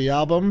first half of the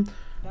album.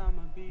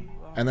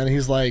 And then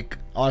he's like,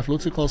 oh, I flew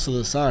too close to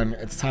the sun.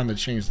 It's time to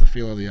change the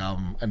feel of the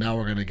album. And now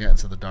we're going to get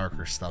into the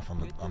darker stuff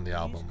on the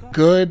album.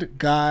 Good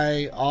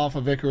Guy off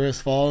of Icarus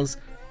Falls.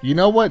 You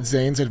know what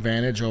Zayn's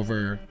advantage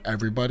over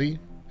everybody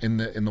in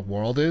the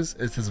world is?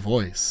 It's his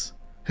voice.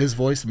 His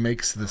voice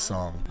makes this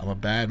song. I'm a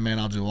bad man.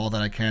 I'll do all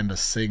that I can to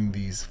sing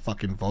these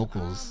fucking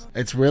vocals.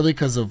 It's really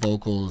because of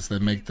vocals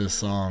that make this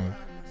song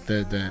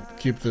that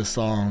keep this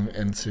song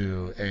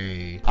into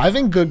I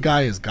think Good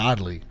Guy is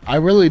godly. I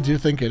really do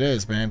think it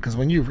is, man, because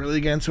when you really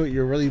get into it,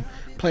 you're really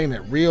playing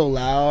it real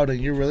loud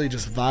and you're really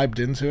just vibed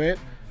into it.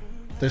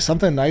 There's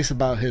something nice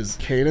about his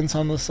cadence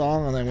on the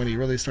song, and then when he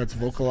really starts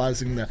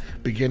vocalizing the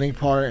beginning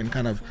part and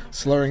kind of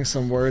slurring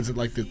some words in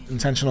like the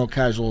intentional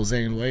casual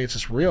Zayn way, it's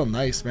just real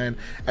nice, man.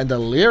 And the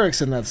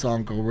lyrics in that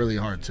song go really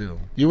hard too.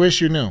 You Wish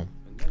You Knew.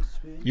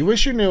 You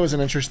Wish You Knew is an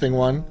interesting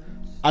one.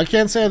 I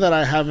can't say that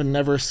I haven't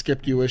never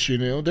skipped You Wish You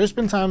Knew. There's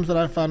been times that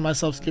I found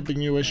myself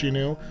skipping You Wish You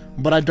Knew,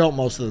 but I don't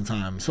most of the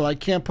time. So I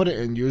can't put it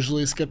in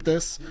usually skip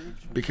this,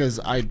 because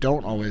I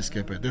don't always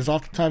skip it. There's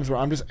often times where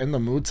I'm just in the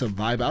mood to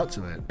vibe out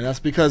to it. And that's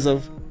because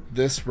of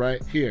this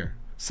right here.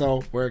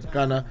 So we're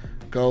gonna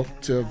go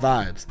to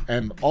vibes.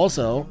 And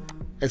also,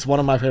 it's one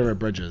of my favorite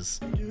bridges.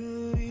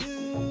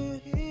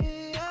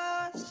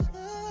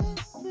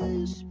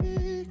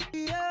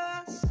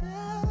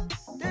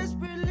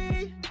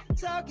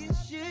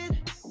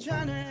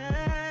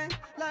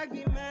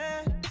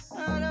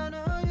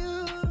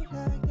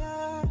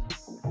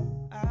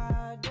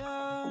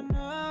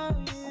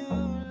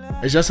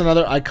 It's just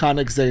another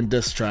iconic Zayn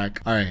diss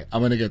track. Alright,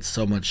 I'm gonna get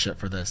so much shit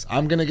for this.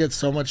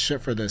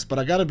 But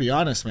I gotta be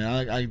honest,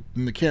 man. I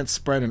can't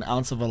spread an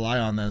ounce of a lie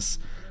on this.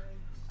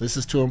 This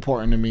is too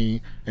important to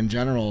me in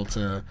general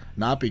to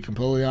not be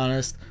completely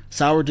honest.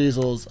 Sour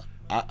Diesel's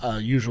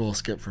a usual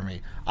skip for me.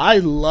 I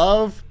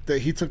love that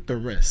he took the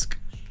risk.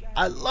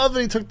 I love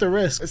that he took the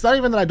risk. It's not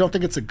even that I don't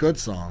think it's a good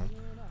song.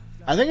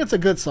 I think it's a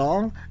good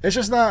song. It's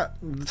just not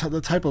the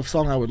type of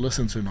song I would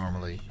listen to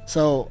normally.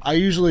 So I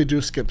usually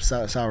do skip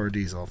Sour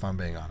Diesel, if I'm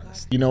being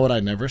honest. You know what I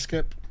never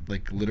skip?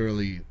 Like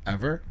literally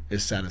ever?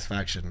 Is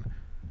Satisfaction.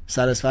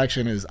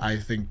 Satisfaction is, I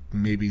think,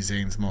 maybe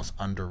Zayn's most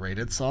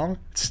underrated song.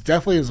 It's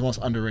definitely his most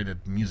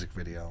underrated music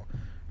video.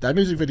 That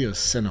music video is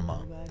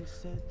cinema.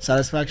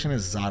 Satisfaction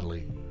is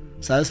Zodly.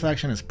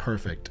 Satisfaction is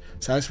perfect.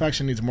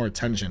 Satisfaction needs more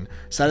attention.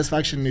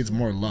 Satisfaction needs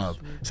more love.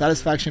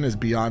 Satisfaction is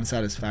beyond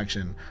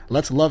Satisfaction.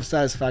 Let's love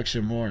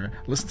Satisfaction more.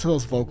 Listen to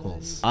those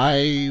vocals.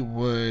 I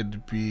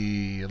would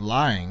be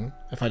lying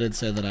if I did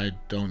say that I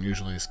don't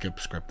usually skip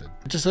scripted.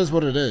 It just is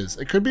what it is.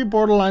 It could be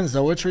borderline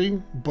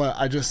Zoetry, but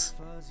I just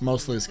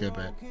mostly skip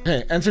it.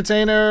 Okay,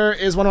 Entertainer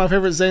is one of my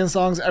favorite Zayn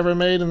songs ever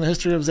made in the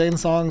history of Zayn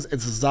songs.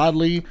 It's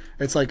Zodly.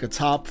 It's like a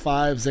top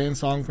 5 Zayn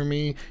song for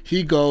me.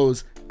 He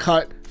goes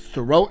cut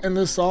throat in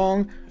this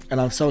song, and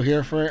I'm so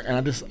here for it. And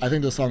I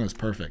think the song is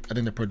perfect. I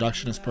think the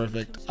production is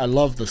perfect. I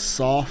love the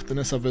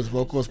softness of his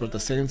vocals, but at the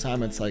same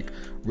time, it's like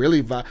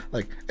really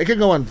like it can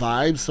go on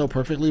vibes so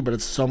perfectly, but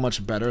it's so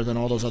much better than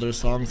all those other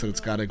songs that it's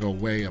got to go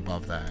way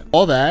above that.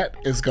 All that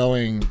is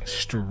going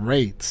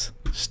straight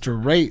to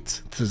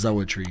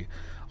Zoetry.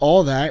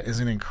 All that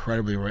is an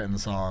incredibly written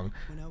song,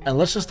 and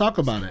let's just talk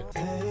about it.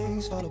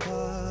 Things fall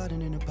apart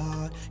and in a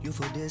part. You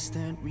feel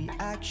distant,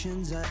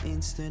 reactions are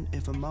instant.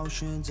 If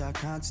emotions are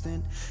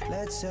constant,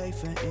 let's say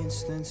for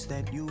instance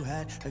that you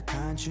had a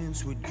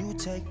conscience. Would you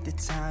take the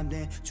time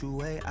then to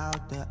weigh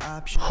out the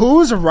options?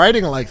 Who's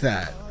writing like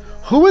that?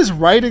 Who is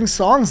writing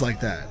songs like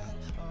that?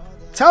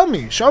 Tell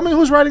me, show me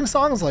who's writing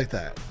songs like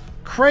that.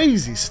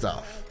 Crazy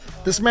stuff.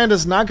 This man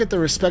does not get the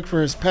respect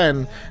for his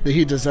pen that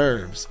he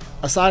deserves.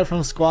 Aside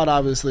from Squad,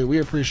 obviously, we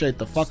appreciate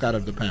the fuck out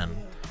of the pen.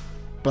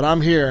 But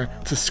I'm here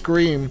to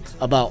scream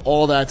about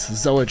all that's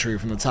Zoetry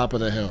from the top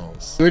of the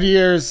hills. Good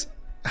Years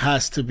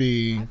has to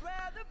be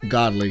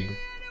godly.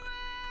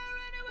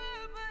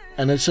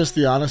 And it's just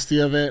the honesty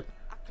of it.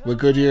 With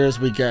Good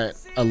Years, we get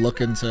a look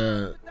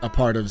into a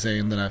part of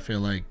Zayn that I feel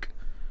like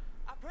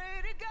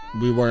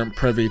we weren't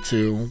privy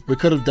to. We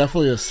could have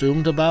definitely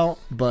assumed about,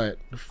 but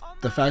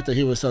the fact that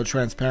he was so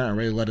transparent and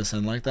really let us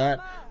in like that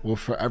will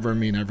forever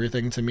mean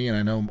everything to me, and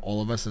I know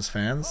all of us as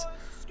fans.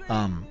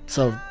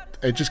 So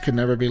it just could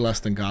never be less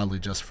than godly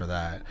just for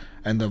that.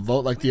 And the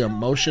like the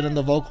emotion in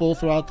the vocal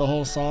throughout the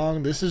whole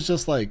song, this is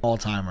just like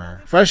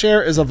all-timer. Fresh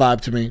Air is a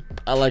vibe to me.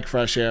 I like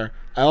Fresh Air.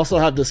 I also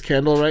have this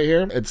candle right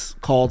here. It's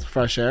called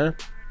Fresh Air,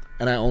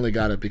 and I only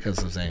got it because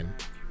of Zayn.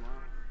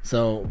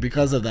 So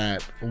because of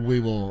that, we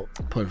will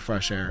put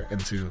Fresh Air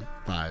into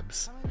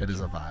vibes. It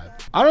is a vibe.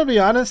 I'm gonna be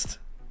honest,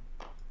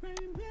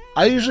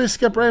 I usually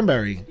skip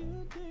Rainberry.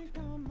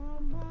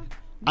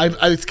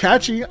 It's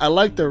catchy. I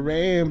like the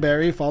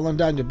Rainberry falling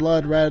down your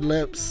blood red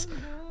lips.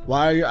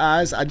 Why are your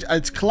eyes?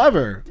 It's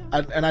clever,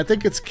 and I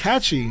think it's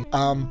catchy.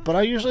 But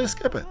I usually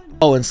skip it.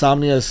 Oh,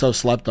 Insomnia is so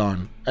slept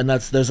on, and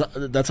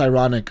that's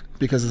ironic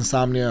because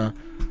Insomnia,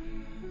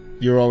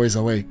 you're always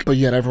awake, but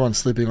yet everyone's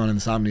sleeping on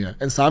Insomnia.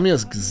 Insomnia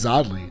is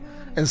Zodly.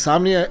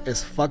 Insomnia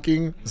is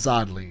fucking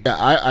Zodly.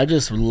 Yeah, I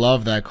just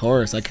love that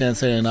chorus. I can't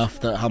say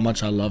enough how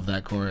much I love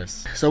that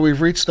chorus. So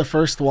we've reached the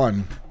first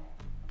one,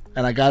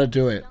 and I gotta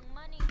do it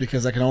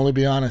because I can only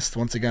be honest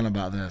once again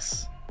about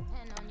this.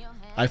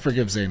 I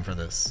forgive Zayn for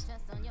this.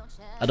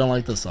 I don't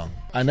like this song.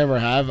 I never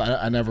have.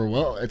 I never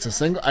will. It's a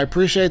single. I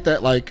appreciate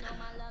that, like,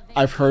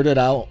 I've heard it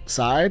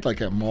outside,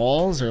 like at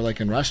malls or like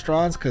in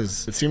restaurants,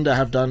 because it seemed to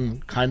have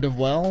done kind of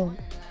well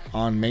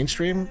on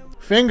mainstream.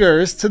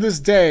 Fingers, to this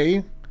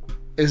day,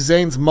 is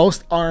Zayn's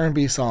most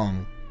R&B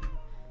song.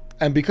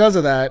 And because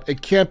of that,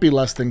 it can't be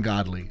less than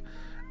godly.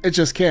 It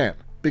just can't,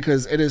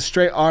 because it is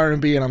straight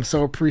R&B, and I'm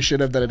so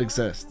appreciative that it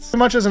exists. Pretty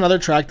much as another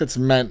track that's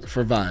meant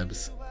for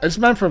vibes. It's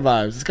meant for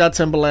vibes. It's got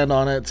Timbaland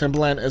on it.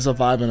 Timbaland is a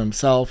vibe in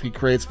himself. He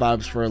creates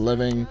vibes for a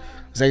living.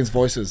 Zayn's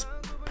voice is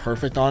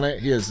perfect on it.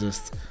 He is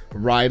just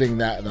riding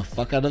the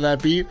fuck out of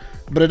that beat,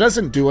 but it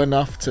doesn't do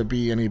enough to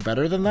be any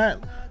better than that.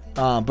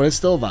 But it's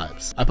still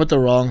vibes. I put the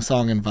wrong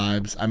song in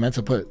vibes. I meant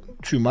to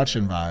put too much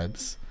in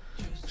vibes.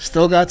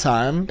 Still Got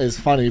Time is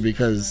funny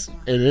because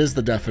it is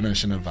the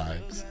definition of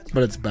vibes,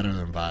 but it's better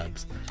than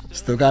vibes.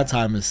 Still Got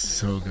Time is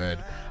so good.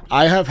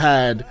 I have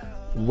had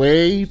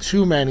way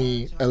too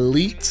many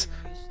elite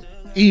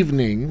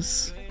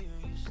evenings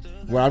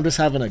where I'm just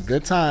having a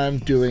good time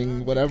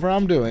doing whatever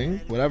I'm doing,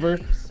 whatever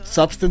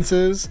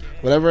substances,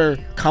 whatever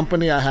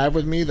company I have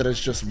with me that is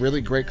just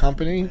really great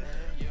company,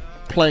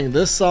 playing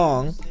this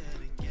song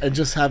and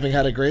just having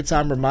had a great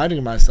time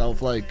reminding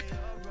myself, like,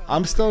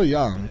 I'm still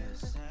young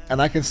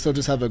and I can still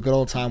just have a good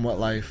old time with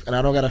life, and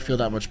I don't gotta feel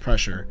that much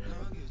pressure.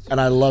 And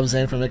I love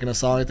Zayn for making a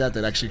song like that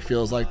actually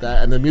feels like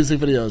that, and the music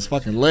video is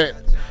fucking lit,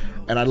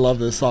 and I love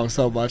this song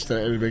so much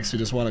that it makes you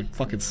just want to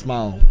fucking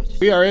smile.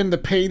 We are in the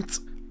Paint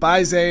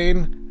by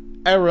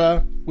Zayn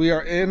era. We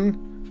are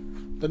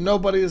in the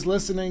Nobody Is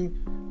Listening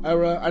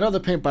era. I know the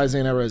Paint by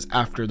Zayn era is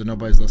after the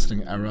Nobody's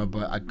Listening era,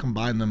 but I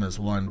combine them as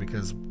one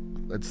because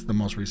it's the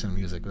most recent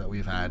music that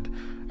we've had.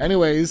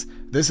 Anyways,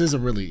 this is a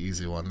really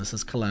easy one. This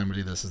is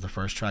Calamity. This is the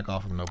first track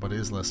off of Nobody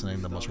Is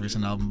Listening, the most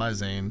recent album by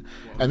Zayn.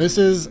 And this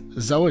is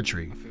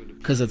Zoetry,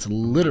 because it's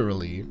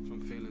literally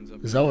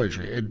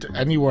Zoetry.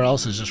 Anywhere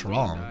else is just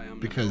wrong,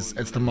 because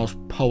it's the most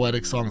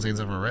poetic song Zayn's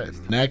ever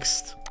written.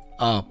 Next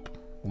up,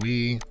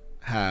 we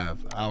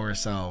have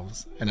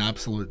ourselves an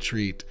absolute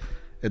treat.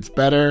 It's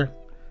Better.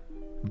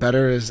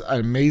 Better is an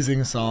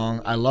amazing song.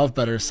 I love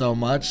Better so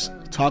much.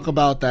 Talk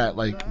about that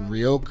like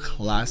real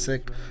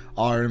classic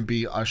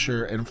R&B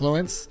Usher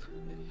influence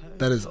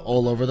that is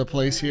all over the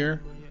place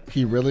here.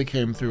 He really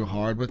came through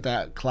hard with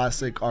that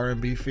classic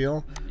R&B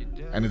feel,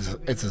 and it's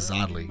a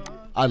Zodly.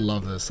 I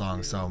love this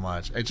song so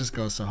much. It just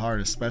goes so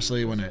hard,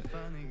 especially when it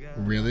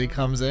really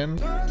comes in.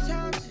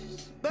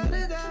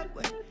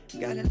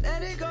 Gotta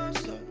let it go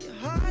so your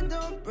heart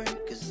don't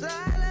break, 'cause I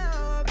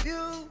love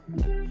you.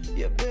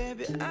 Yeah,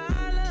 baby,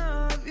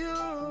 I love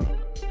you.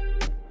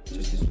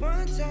 Just this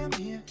one time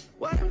here,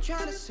 what I'm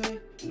trying to say.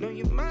 No,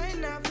 you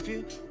might not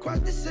feel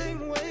quite the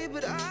same way,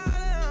 but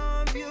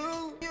I love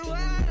you.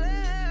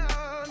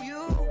 I love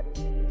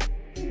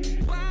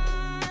you.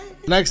 Why?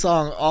 Next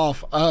song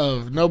off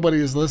of Nobody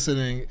Is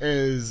Listening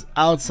is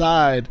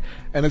Outside,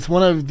 and it's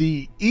one of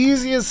the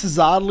easiest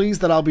Zodlies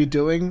that I'll be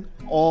doing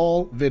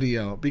all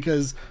video,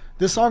 because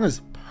this song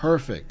is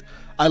perfect.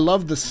 I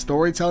love the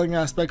storytelling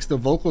aspects. The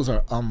vocals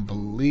are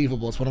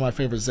unbelievable. It's one of my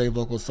favorite Zayn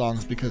vocal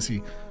songs because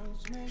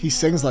he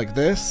sings like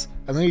this,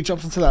 and then he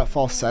jumps into that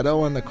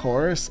falsetto in the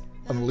chorus,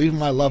 and leave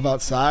my love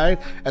outside,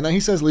 and then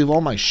he says leave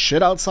all my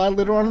shit outside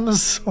later on in the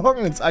song,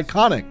 and it's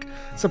iconic.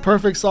 It's a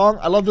perfect song.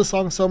 I love this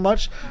song so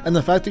much, and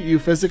the fact that you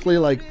physically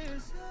like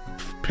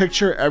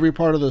picture every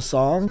part of the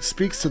song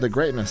speaks to the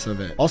greatness of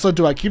it. Also,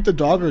 do I keep the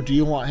dog or do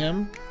you want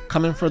him?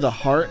 Coming for the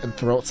heart and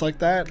throats like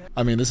that.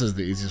 I mean, this is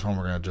the easiest one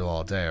we're gonna do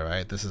all day,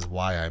 right? This is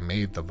why I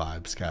made the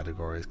vibes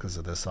categories, because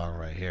of this song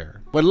right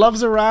here. When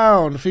Love's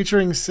Around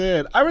featuring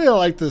Sid. I really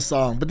like this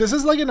song, but this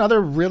is like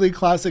another really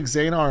classic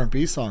Zayn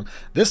R&B song.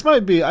 This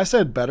might be, I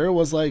said Better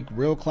was like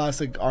real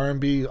classic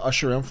R&B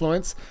Usher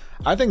influence.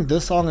 I think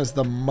this song is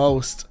the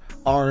most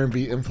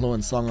R&B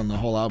influenced song on the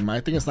whole album. I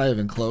think it's not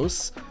even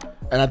close.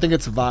 And I think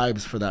it's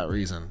vibes for that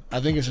reason.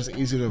 I think it's just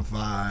easy to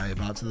vibe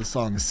out to the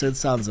song. Sid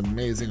sounds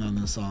amazing on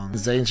this song.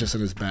 Zayn's just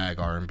in his bag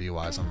R&B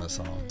wise on this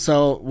song.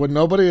 So when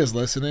Nobody Is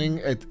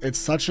Listening, it's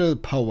such a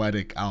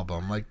poetic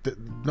album. Like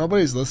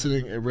Nobody's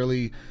Listening, it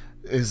really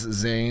is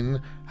Zayn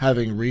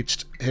having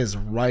reached his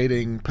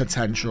writing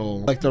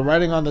potential. Like the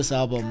writing on this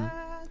album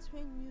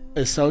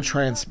is so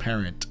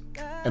transparent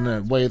in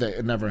a way that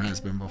it never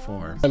has been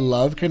before. I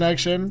love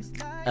Connection,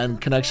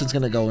 and Connection's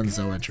gonna go in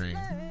Zoetry.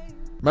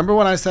 Remember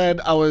when I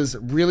said I was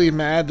really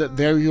mad that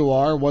There You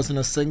Are wasn't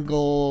a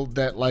single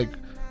that like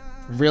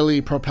really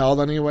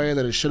propelled anyway,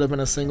 that it should have been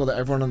a single that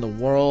everyone in the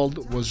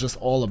world was just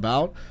all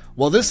about?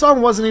 Well, this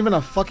song wasn't even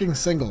a fucking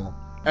single,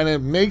 and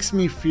it makes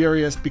me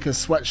furious because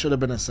Sweat should have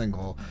been a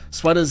single.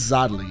 Sweat is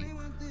Zodly.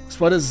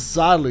 Sweat is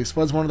Zodly.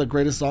 Sweat is one of the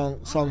greatest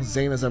songs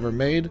Zayn has ever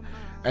made,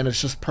 and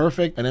it's just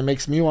perfect, and it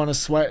makes me want to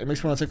sweat. It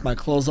makes me want to take my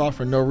clothes off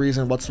for no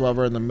reason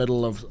whatsoever in the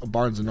middle of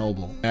Barnes &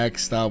 Noble.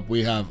 Next up,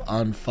 we have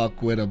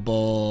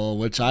Unfuckwittable,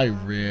 which I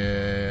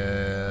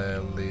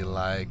really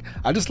like.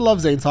 I just love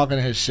Zayn talking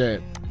his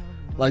shit.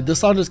 Like, this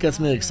song just gets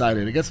me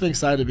excited. It gets me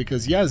excited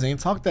because, yeah,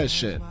 Zayn, talk that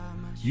shit.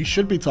 You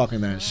should be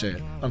talking that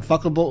shit.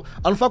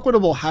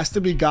 Unfuckwittable has to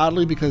be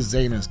godly because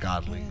Zayn is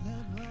godly.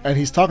 And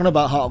he's talking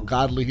about how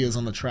godly he is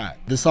on the track.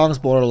 This song is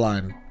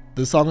borderline.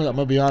 This song, I'm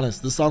gonna be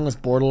honest, this song is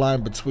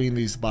borderline between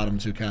these bottom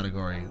two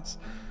categories.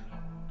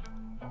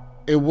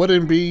 It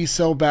wouldn't be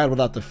so bad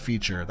without the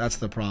feature. That's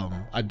the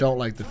problem. I don't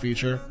like the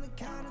feature,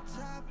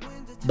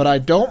 but I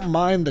don't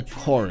mind the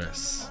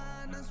chorus,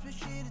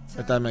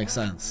 if that makes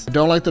sense. I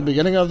don't like the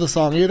beginning of the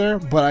song either,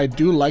 but I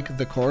do like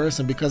the chorus,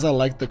 and because I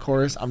like the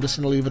chorus, I'm just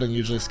gonna leave it and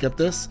usually skip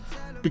this,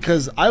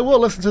 because I will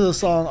listen to the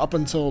song up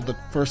until the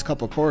first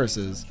couple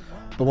choruses,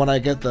 but when I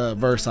get the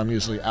verse, I'm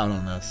usually out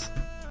on this.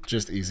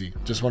 Just easy.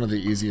 Just one of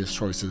the easiest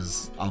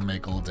choices I'll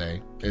make all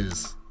day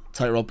is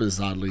Tightrope is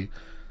Zodly.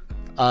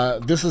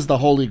 This is the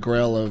holy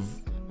grail of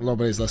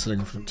Nobody's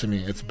Listening to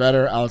me. It's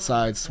Better,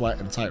 Outside, Sweat,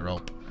 and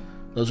Tightrope.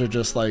 Those are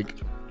just like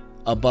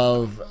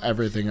above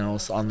everything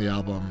else on the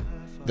album.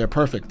 They're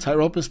perfect.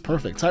 Tightrope is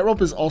perfect.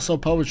 Tightrope is also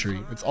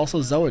poetry. It's also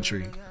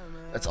Zoetry.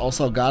 It's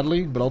also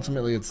godly, but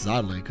ultimately it's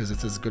Zodly because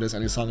it's as good as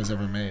any song he's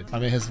ever made. I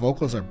mean, his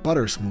vocals are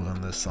butter smooth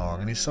on this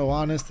song, and he's so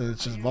honest, and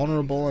it's just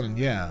vulnerable, and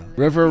yeah.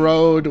 River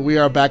Road, we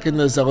are back in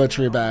the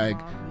Zoetry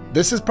bag.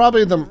 This is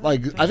probably the,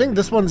 like, I think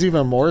this one's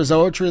even more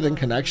Zoetry than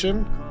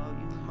Connection,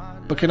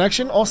 but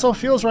Connection also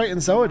feels right in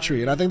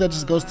Zoetry, and I think that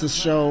just goes to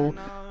show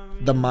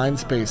the mind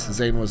space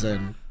Zayn was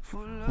in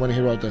when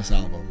he wrote this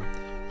album.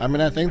 I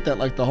mean, I think that,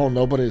 like, the whole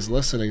Nobody's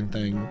Listening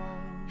thing,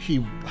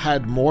 he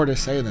had more to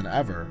say than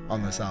ever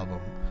on this album.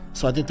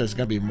 So I think there's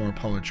going to be more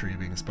poetry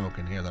being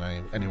spoken here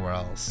than anywhere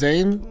else.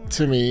 Zayn,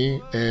 to me,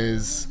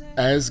 is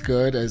as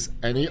good as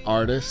any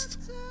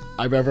artist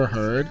I've ever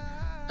heard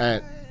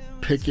at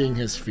picking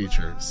his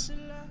features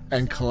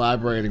and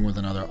collaborating with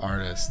another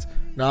artist.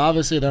 Now,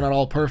 obviously, they're not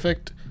all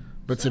perfect,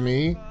 But to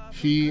me,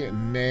 he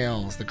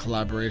nails the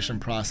collaboration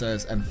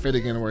process and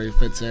fitting in where he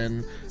fits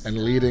in and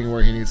leading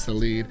where he needs to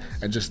lead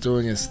and just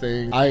doing his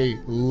thing. I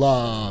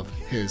love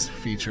his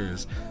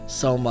features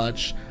so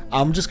much.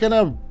 I'm just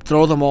gonna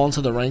throw them all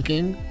into the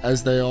ranking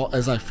as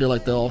I feel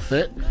like they all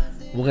fit.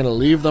 We're gonna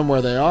leave them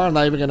where they are. I'm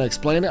not even gonna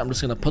explain it. I'm just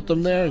gonna put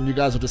them there, and you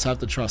guys will just have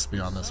to trust me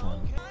on this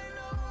one.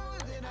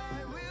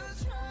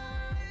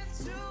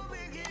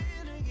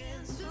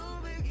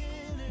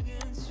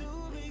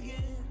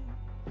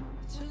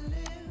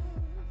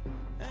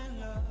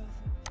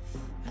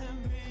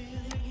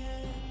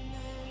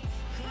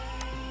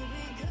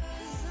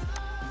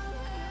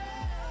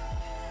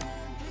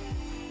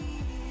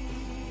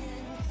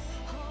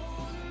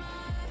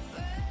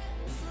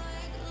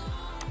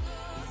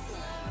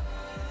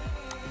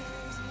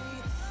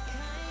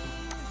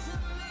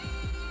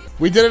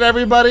 We did it,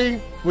 everybody.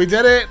 We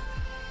did it.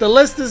 The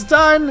list is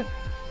done.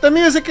 The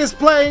music is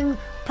playing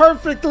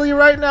perfectly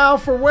right now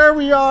for where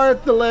we are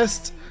at the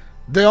list.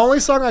 The only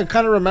song I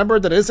kind of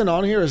remembered that isn't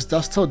on here is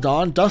Dusk Till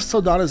Dawn. Dusk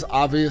Till Dawn is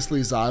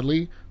obviously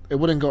Zodley. It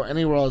wouldn't go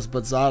anywhere else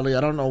but Zodley.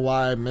 I don't know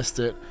why I missed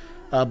it,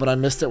 but I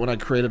missed it when I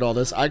created all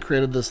this. I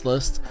created this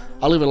list.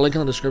 I'll leave a link in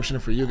the description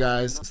for you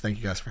guys. Thank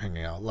you guys for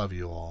hanging out. Love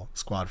you all.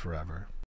 Squad forever.